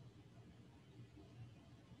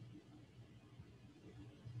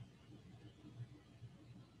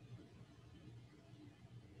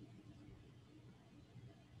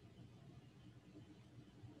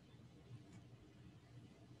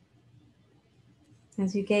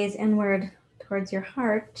 As you gaze inward towards your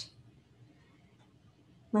heart,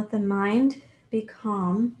 let the mind be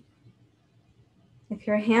calm. If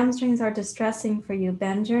your hamstrings are distressing for you,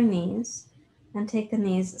 bend your knees and take the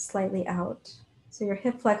knees slightly out. So your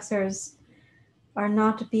hip flexors are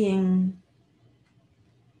not being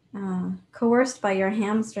coerced by your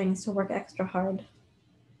hamstrings to work extra hard.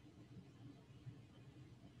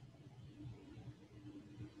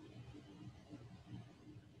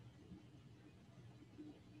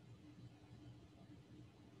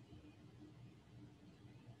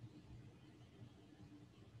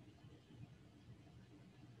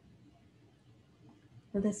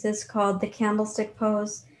 So this is called the candlestick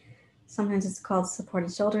pose. Sometimes it's called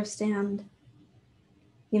supported shoulder stand.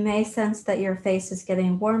 You may sense that your face is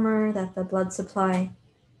getting warmer, that the blood supply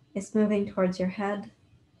is moving towards your head.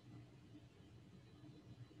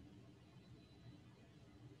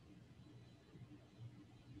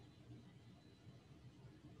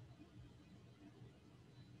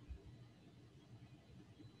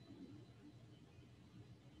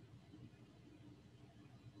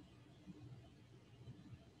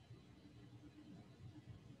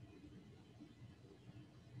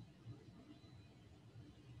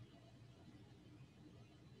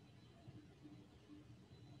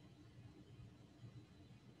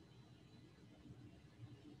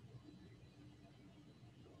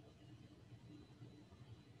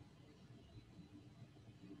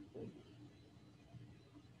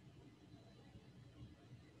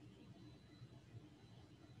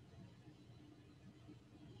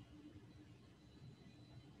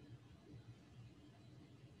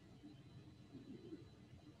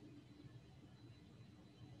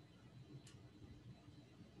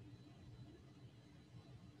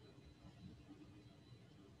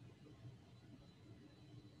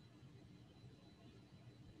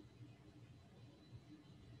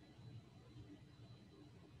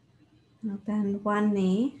 Now bend one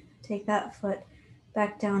knee, take that foot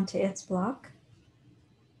back down to its block.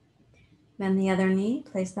 Bend the other knee,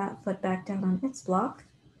 place that foot back down on its block.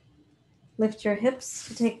 Lift your hips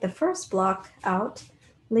to take the first block out.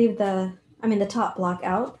 Leave the top block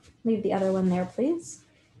out. Leave the other one there, please.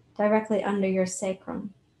 Directly under your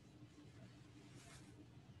sacrum.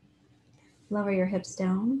 Lower your hips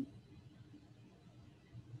down.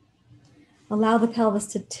 Allow the pelvis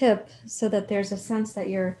to tip so that there's a sense that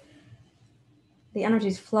the energy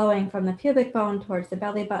is flowing from the pubic bone towards the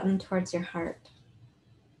belly button, towards your heart.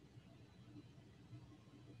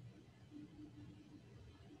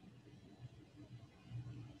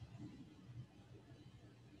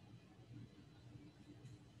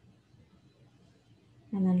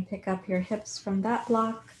 And then pick up your hips from that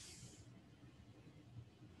block.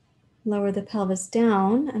 Lower the pelvis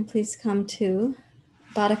down and please come to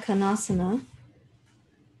bhastrika.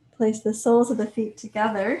 Place the soles of the feet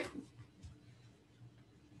together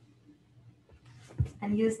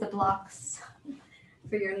and use the blocks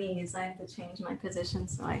for your knees. I have to change my position,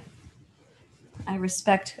 so I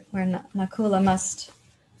respect where Nakula must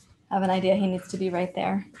have an idea he needs to be right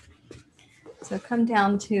there. So come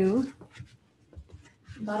down to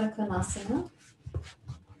Bhastrika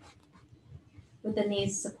with the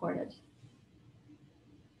knees supported.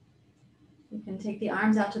 You can take the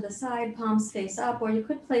arms out to the side, palms face up, or you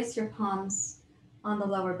could place your palms on the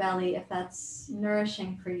lower belly if that's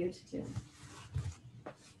nourishing for you to do.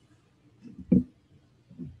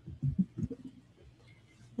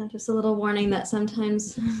 Now just a little warning that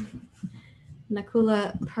sometimes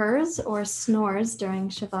Nakula purrs or snores during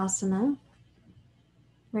Shavasana.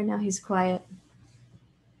 Right now he's quiet.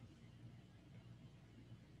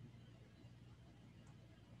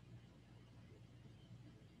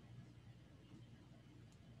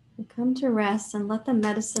 Come to rest and let the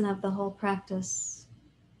medicine of the whole practice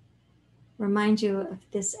remind you of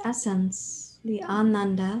this essence, the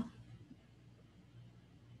Ananda,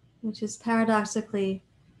 which is paradoxically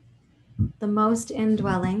the most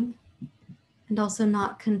indwelling and also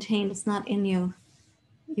not contained. It's not in you.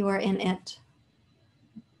 You are in it.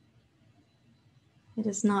 It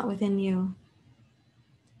is not within you.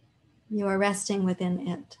 You are resting within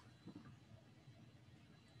it.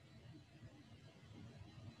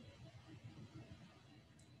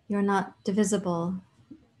 You're not divisible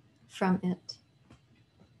from it.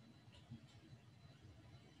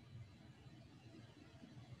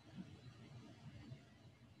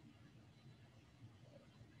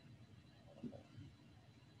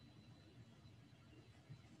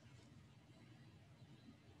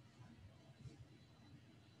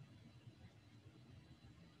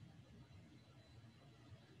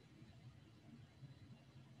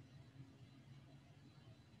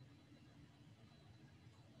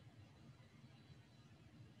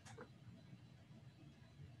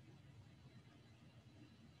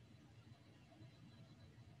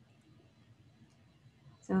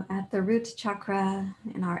 So at the root chakra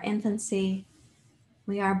in our infancy,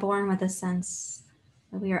 we are born with a sense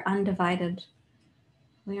that we are undivided.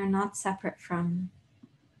 We are not separate from.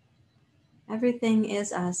 Everything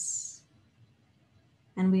is us,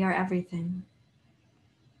 and we are everything.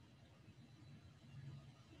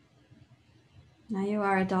 Now you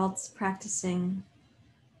are adults practicing.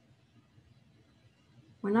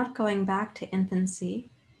 We're not going back to infancy.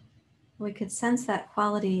 We could sense that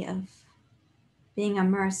quality of being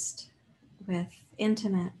immersed with,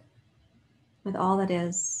 intimate with all that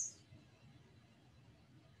is.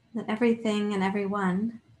 That everything and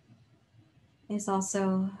everyone is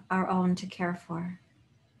also our own to care for.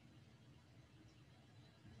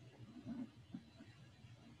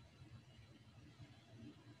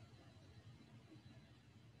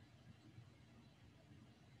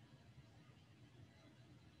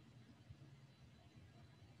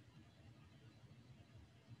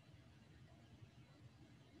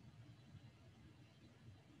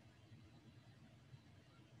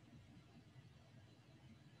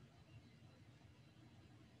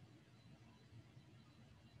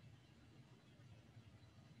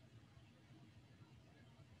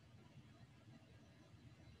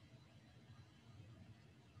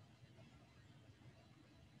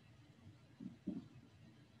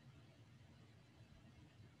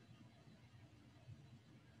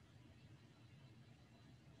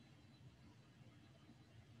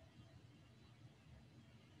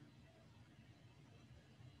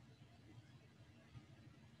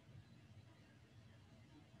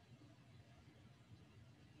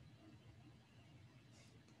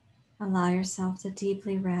 Allow yourself to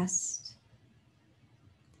deeply rest.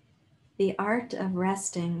 The art of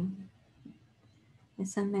resting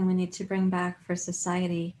is something we need to bring back for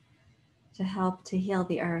society to help to heal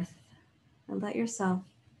the earth. And let yourself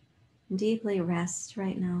deeply rest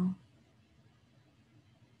right now.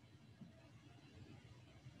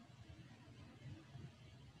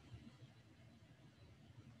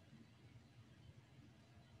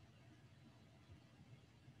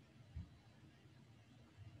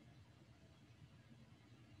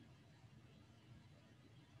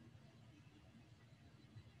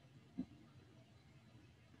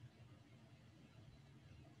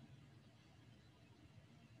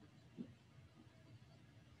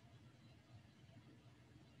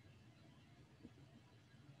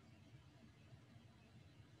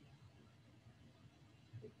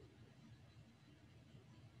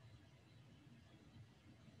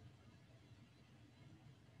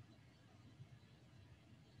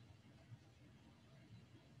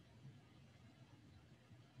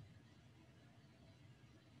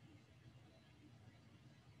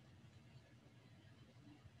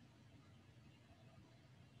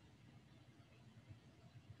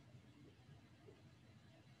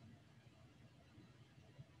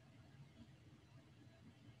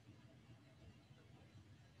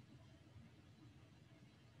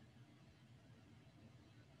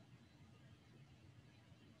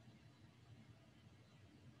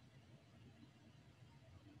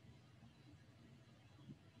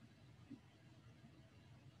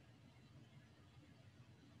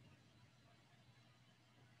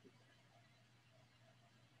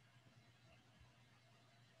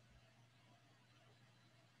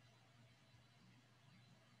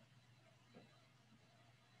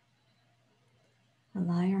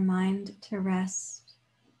 Allow your mind to rest,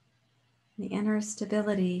 the inner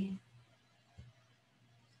stability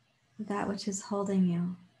of that which is holding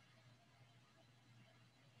you.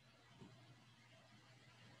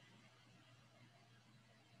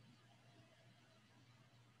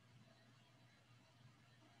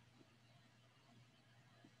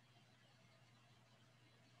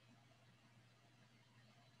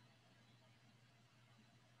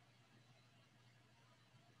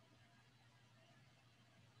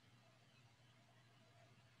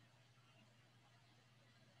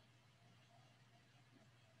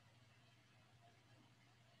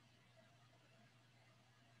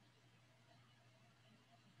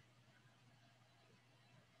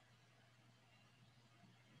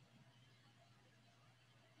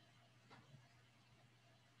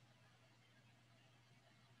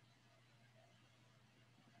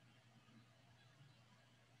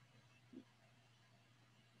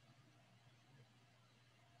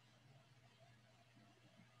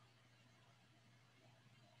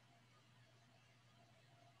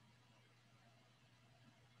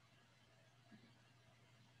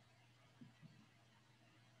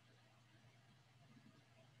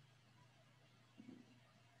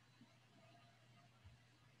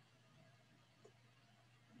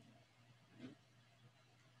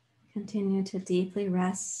 Continue to deeply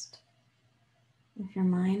rest. If your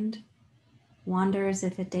mind wanders,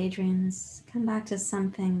 if it daydreams, come back to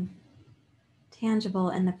something tangible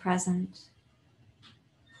in the present.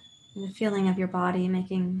 The feeling of your body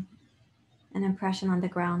making an impression on the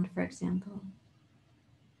ground, for example.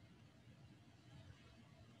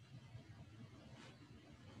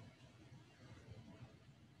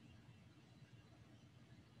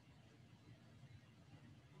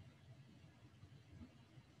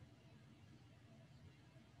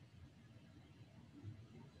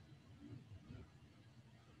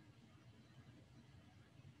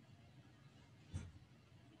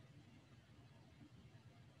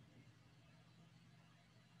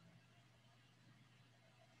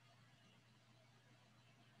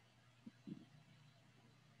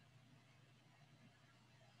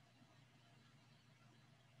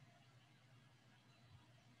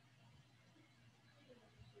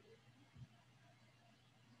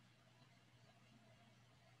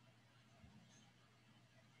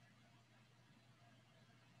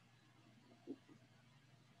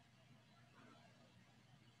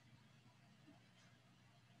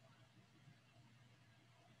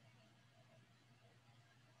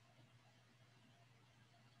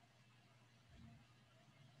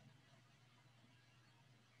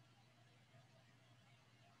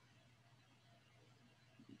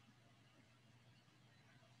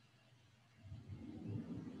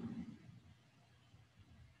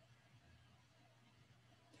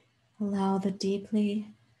 Allow the deeply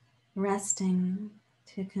resting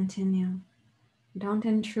to continue. Don't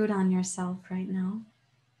intrude on yourself right now.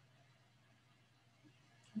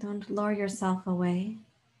 Don't lure yourself away.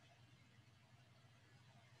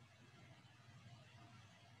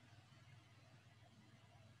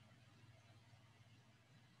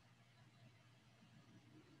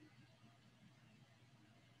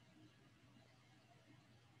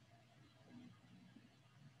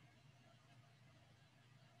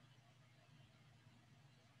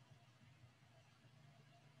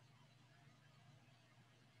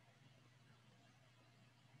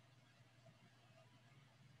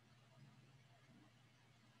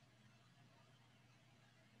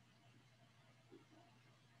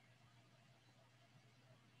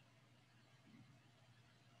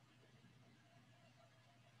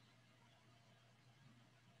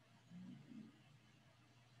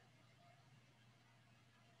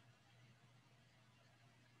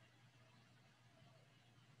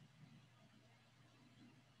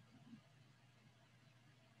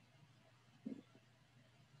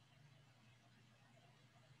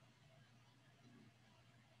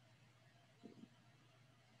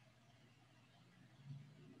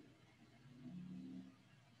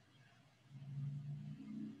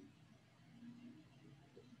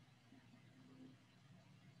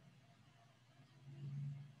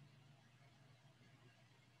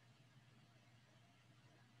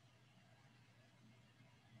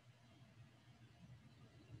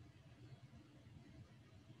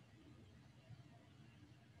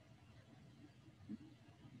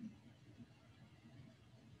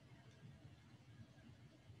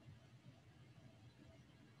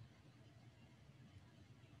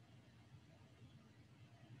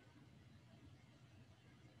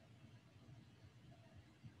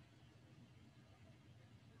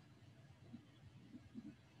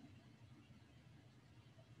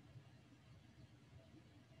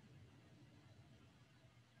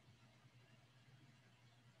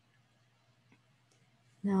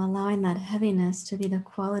 Now allowing that heaviness to be the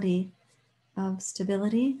quality of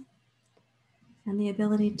stability and the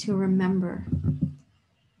ability to remember.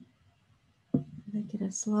 I'd like you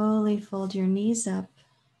to slowly fold your knees up.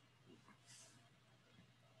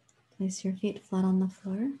 Place your feet flat on the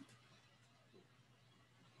floor.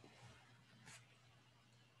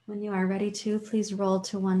 When you are ready to, please roll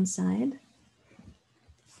to one side.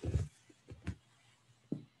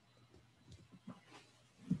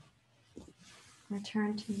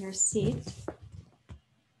 Return to your seat.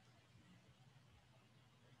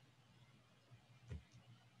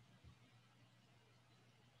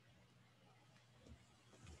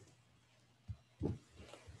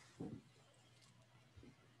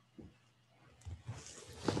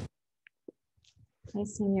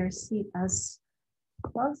 Placing your seat as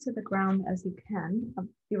close to the ground as you can.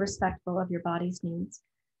 Be respectful of your body's needs.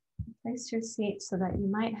 Place your seat so that you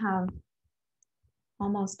might have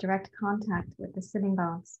almost direct contact with the sitting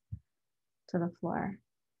bones to the floor.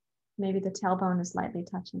 Maybe the tailbone is lightly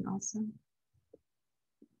touching also.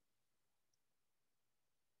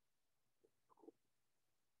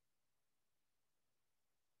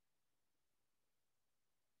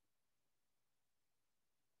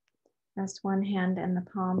 Rest one hand in the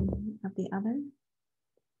palm of the other.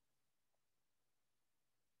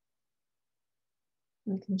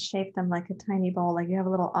 You can shape them like a tiny bowl, like you have a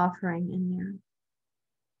little offering in there.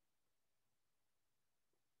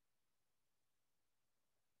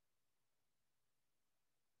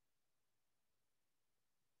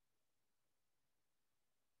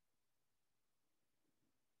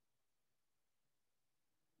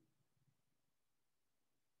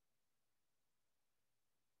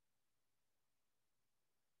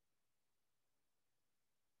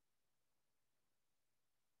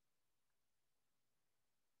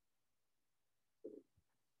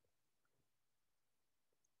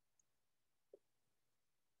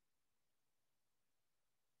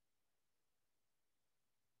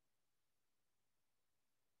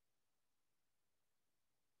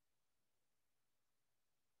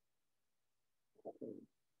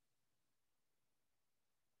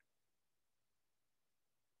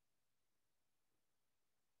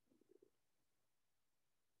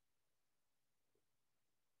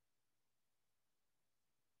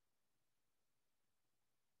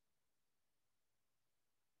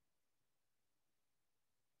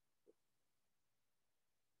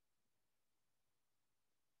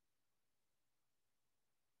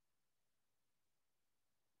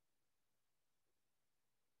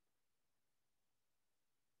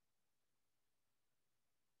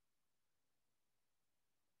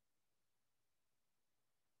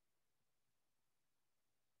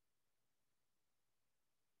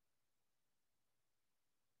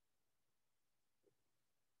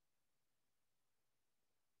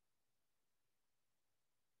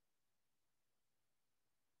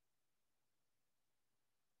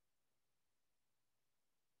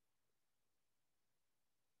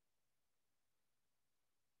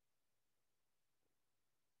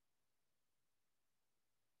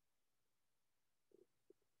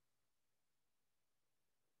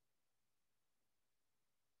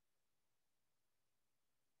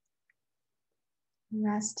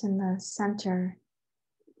 Rest in the center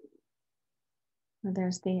where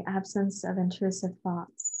there's the absence of intrusive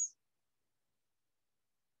thoughts.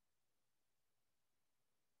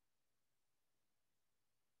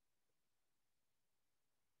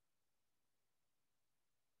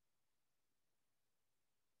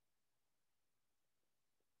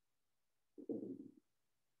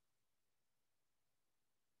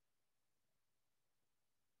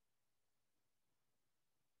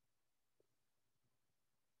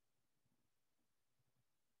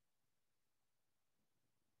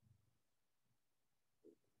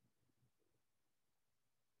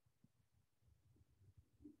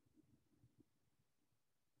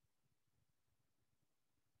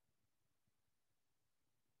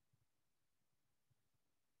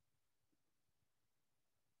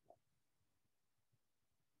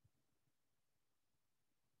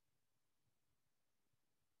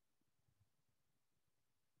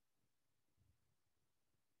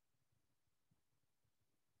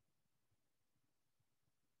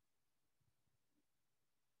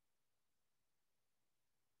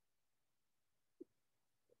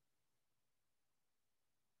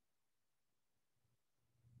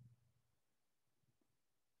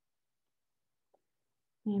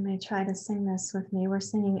 You may try to sing this with me. We're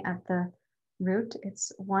singing at the root.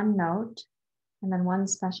 It's one note and then one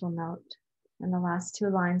special note. And the last two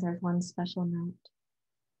lines are one special note.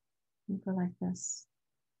 You go like this.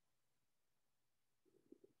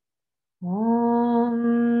 Om.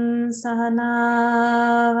 Sahana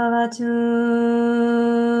Vavatu.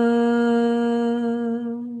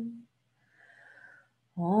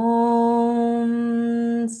 Om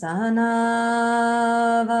Sahana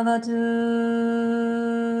Vavatu.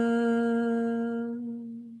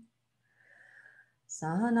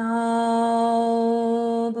 Sahana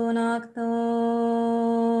Bhunakto.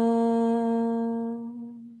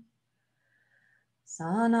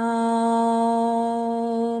 Sahana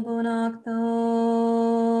Bhunakto.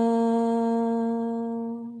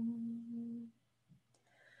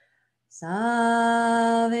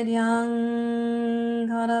 Savidyang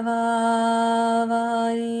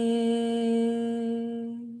Karavavai.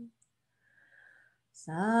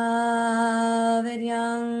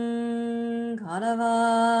 Savidyang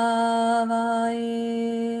Karavavai.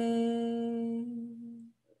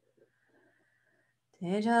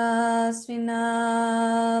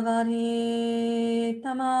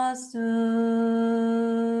 Tejasvinavadhitamastu.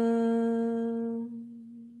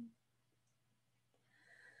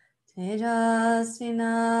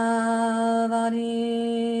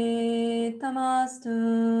 Tejasvinavadhitamastu.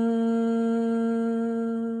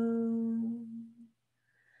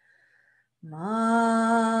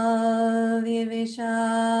 Ma Virvishavai.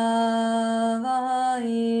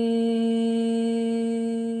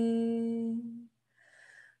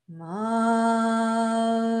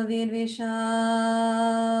 Ma Virvishavai.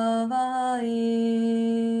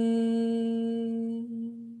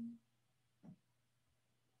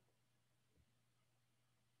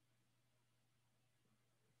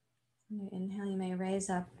 When you inhale, you may raise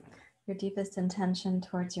up your deepest intention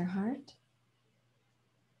towards your heart.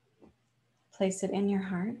 Place it in your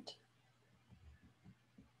heart.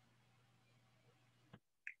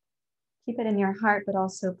 Keep it in your heart, but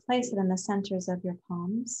also place it in the centers of your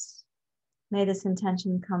palms. May this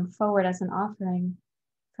intention come forward as an offering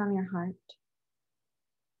from your heart.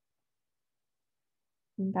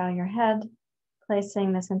 And bow your head,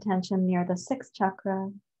 placing this intention near the sixth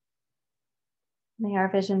chakra. May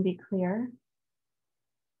our vision be clear.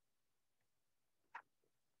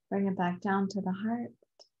 Bring it back down to the heart.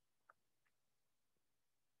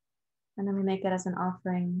 And then we make it as an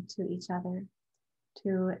offering to each other,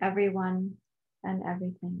 to everyone and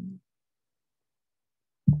everything.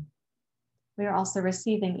 We are also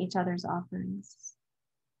receiving each other's offerings.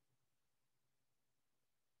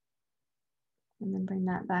 And then bring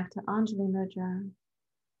that back to Anjali Mudra,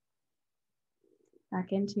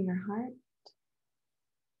 back into your heart,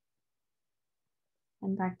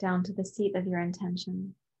 and back down to the seat of your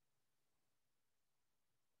intention.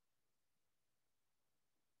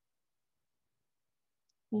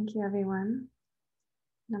 Thank you, everyone.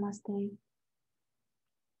 Namaste.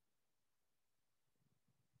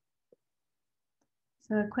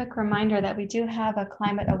 So a quick reminder that we do have a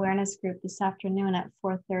climate awareness group this afternoon at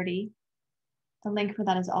 4:30. The link for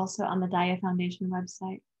that is also on the Daya Foundation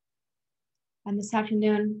website. And this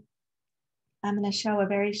afternoon, I'm going to show a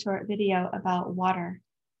very short video about water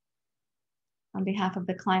on behalf of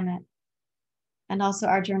the climate and also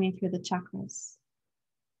our journey through the chakras.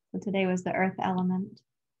 So today was the earth element.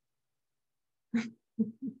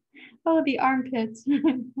 Oh, the armpits.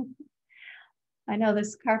 I know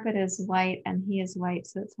this carpet is white and he is white,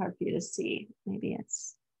 so it's hard for you to see. Maybe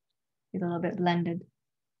it's a little bit blended.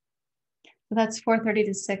 So that's 4:30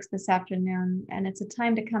 to 6 this afternoon. And it's a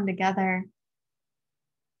time to come together,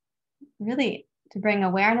 really to bring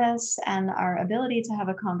awareness and our ability to have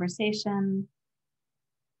a conversation,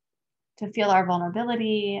 to feel our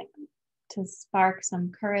vulnerability, to spark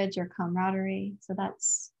some courage or camaraderie. So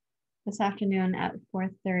that's this afternoon at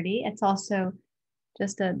 4:30. It's also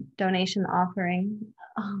just a donation offering.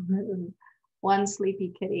 Oh, one sleepy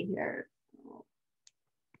kitty here.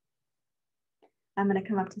 I'm going to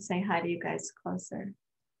come up to say hi to you guys closer.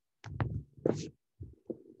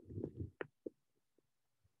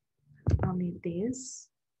 I'll need these.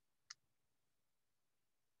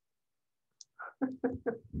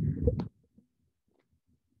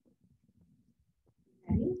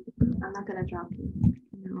 Ready? I'm not going to drop you.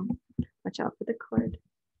 No. Watch out for the cord.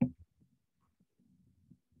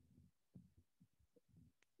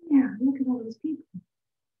 Yeah, look at all those people.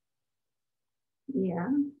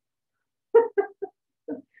 Yeah.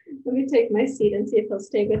 Let me take my seat and see if he'll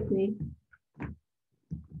stay with me.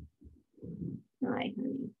 Hi,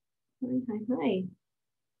 honey. Hi, hi, hi.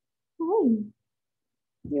 Hi. You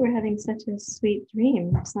were having such a sweet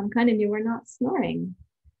dream of some kind and you were not snoring,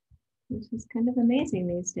 which is kind of amazing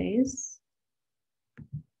these days.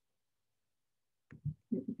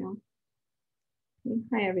 Here we go.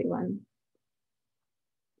 Hi, everyone.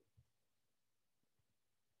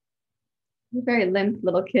 You're a very limp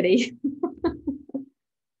little kitty.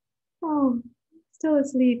 Oh, still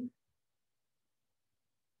asleep.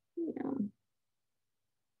 Yeah.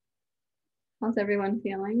 How's everyone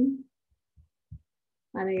feeling?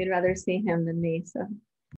 I know you'd rather see him than me, so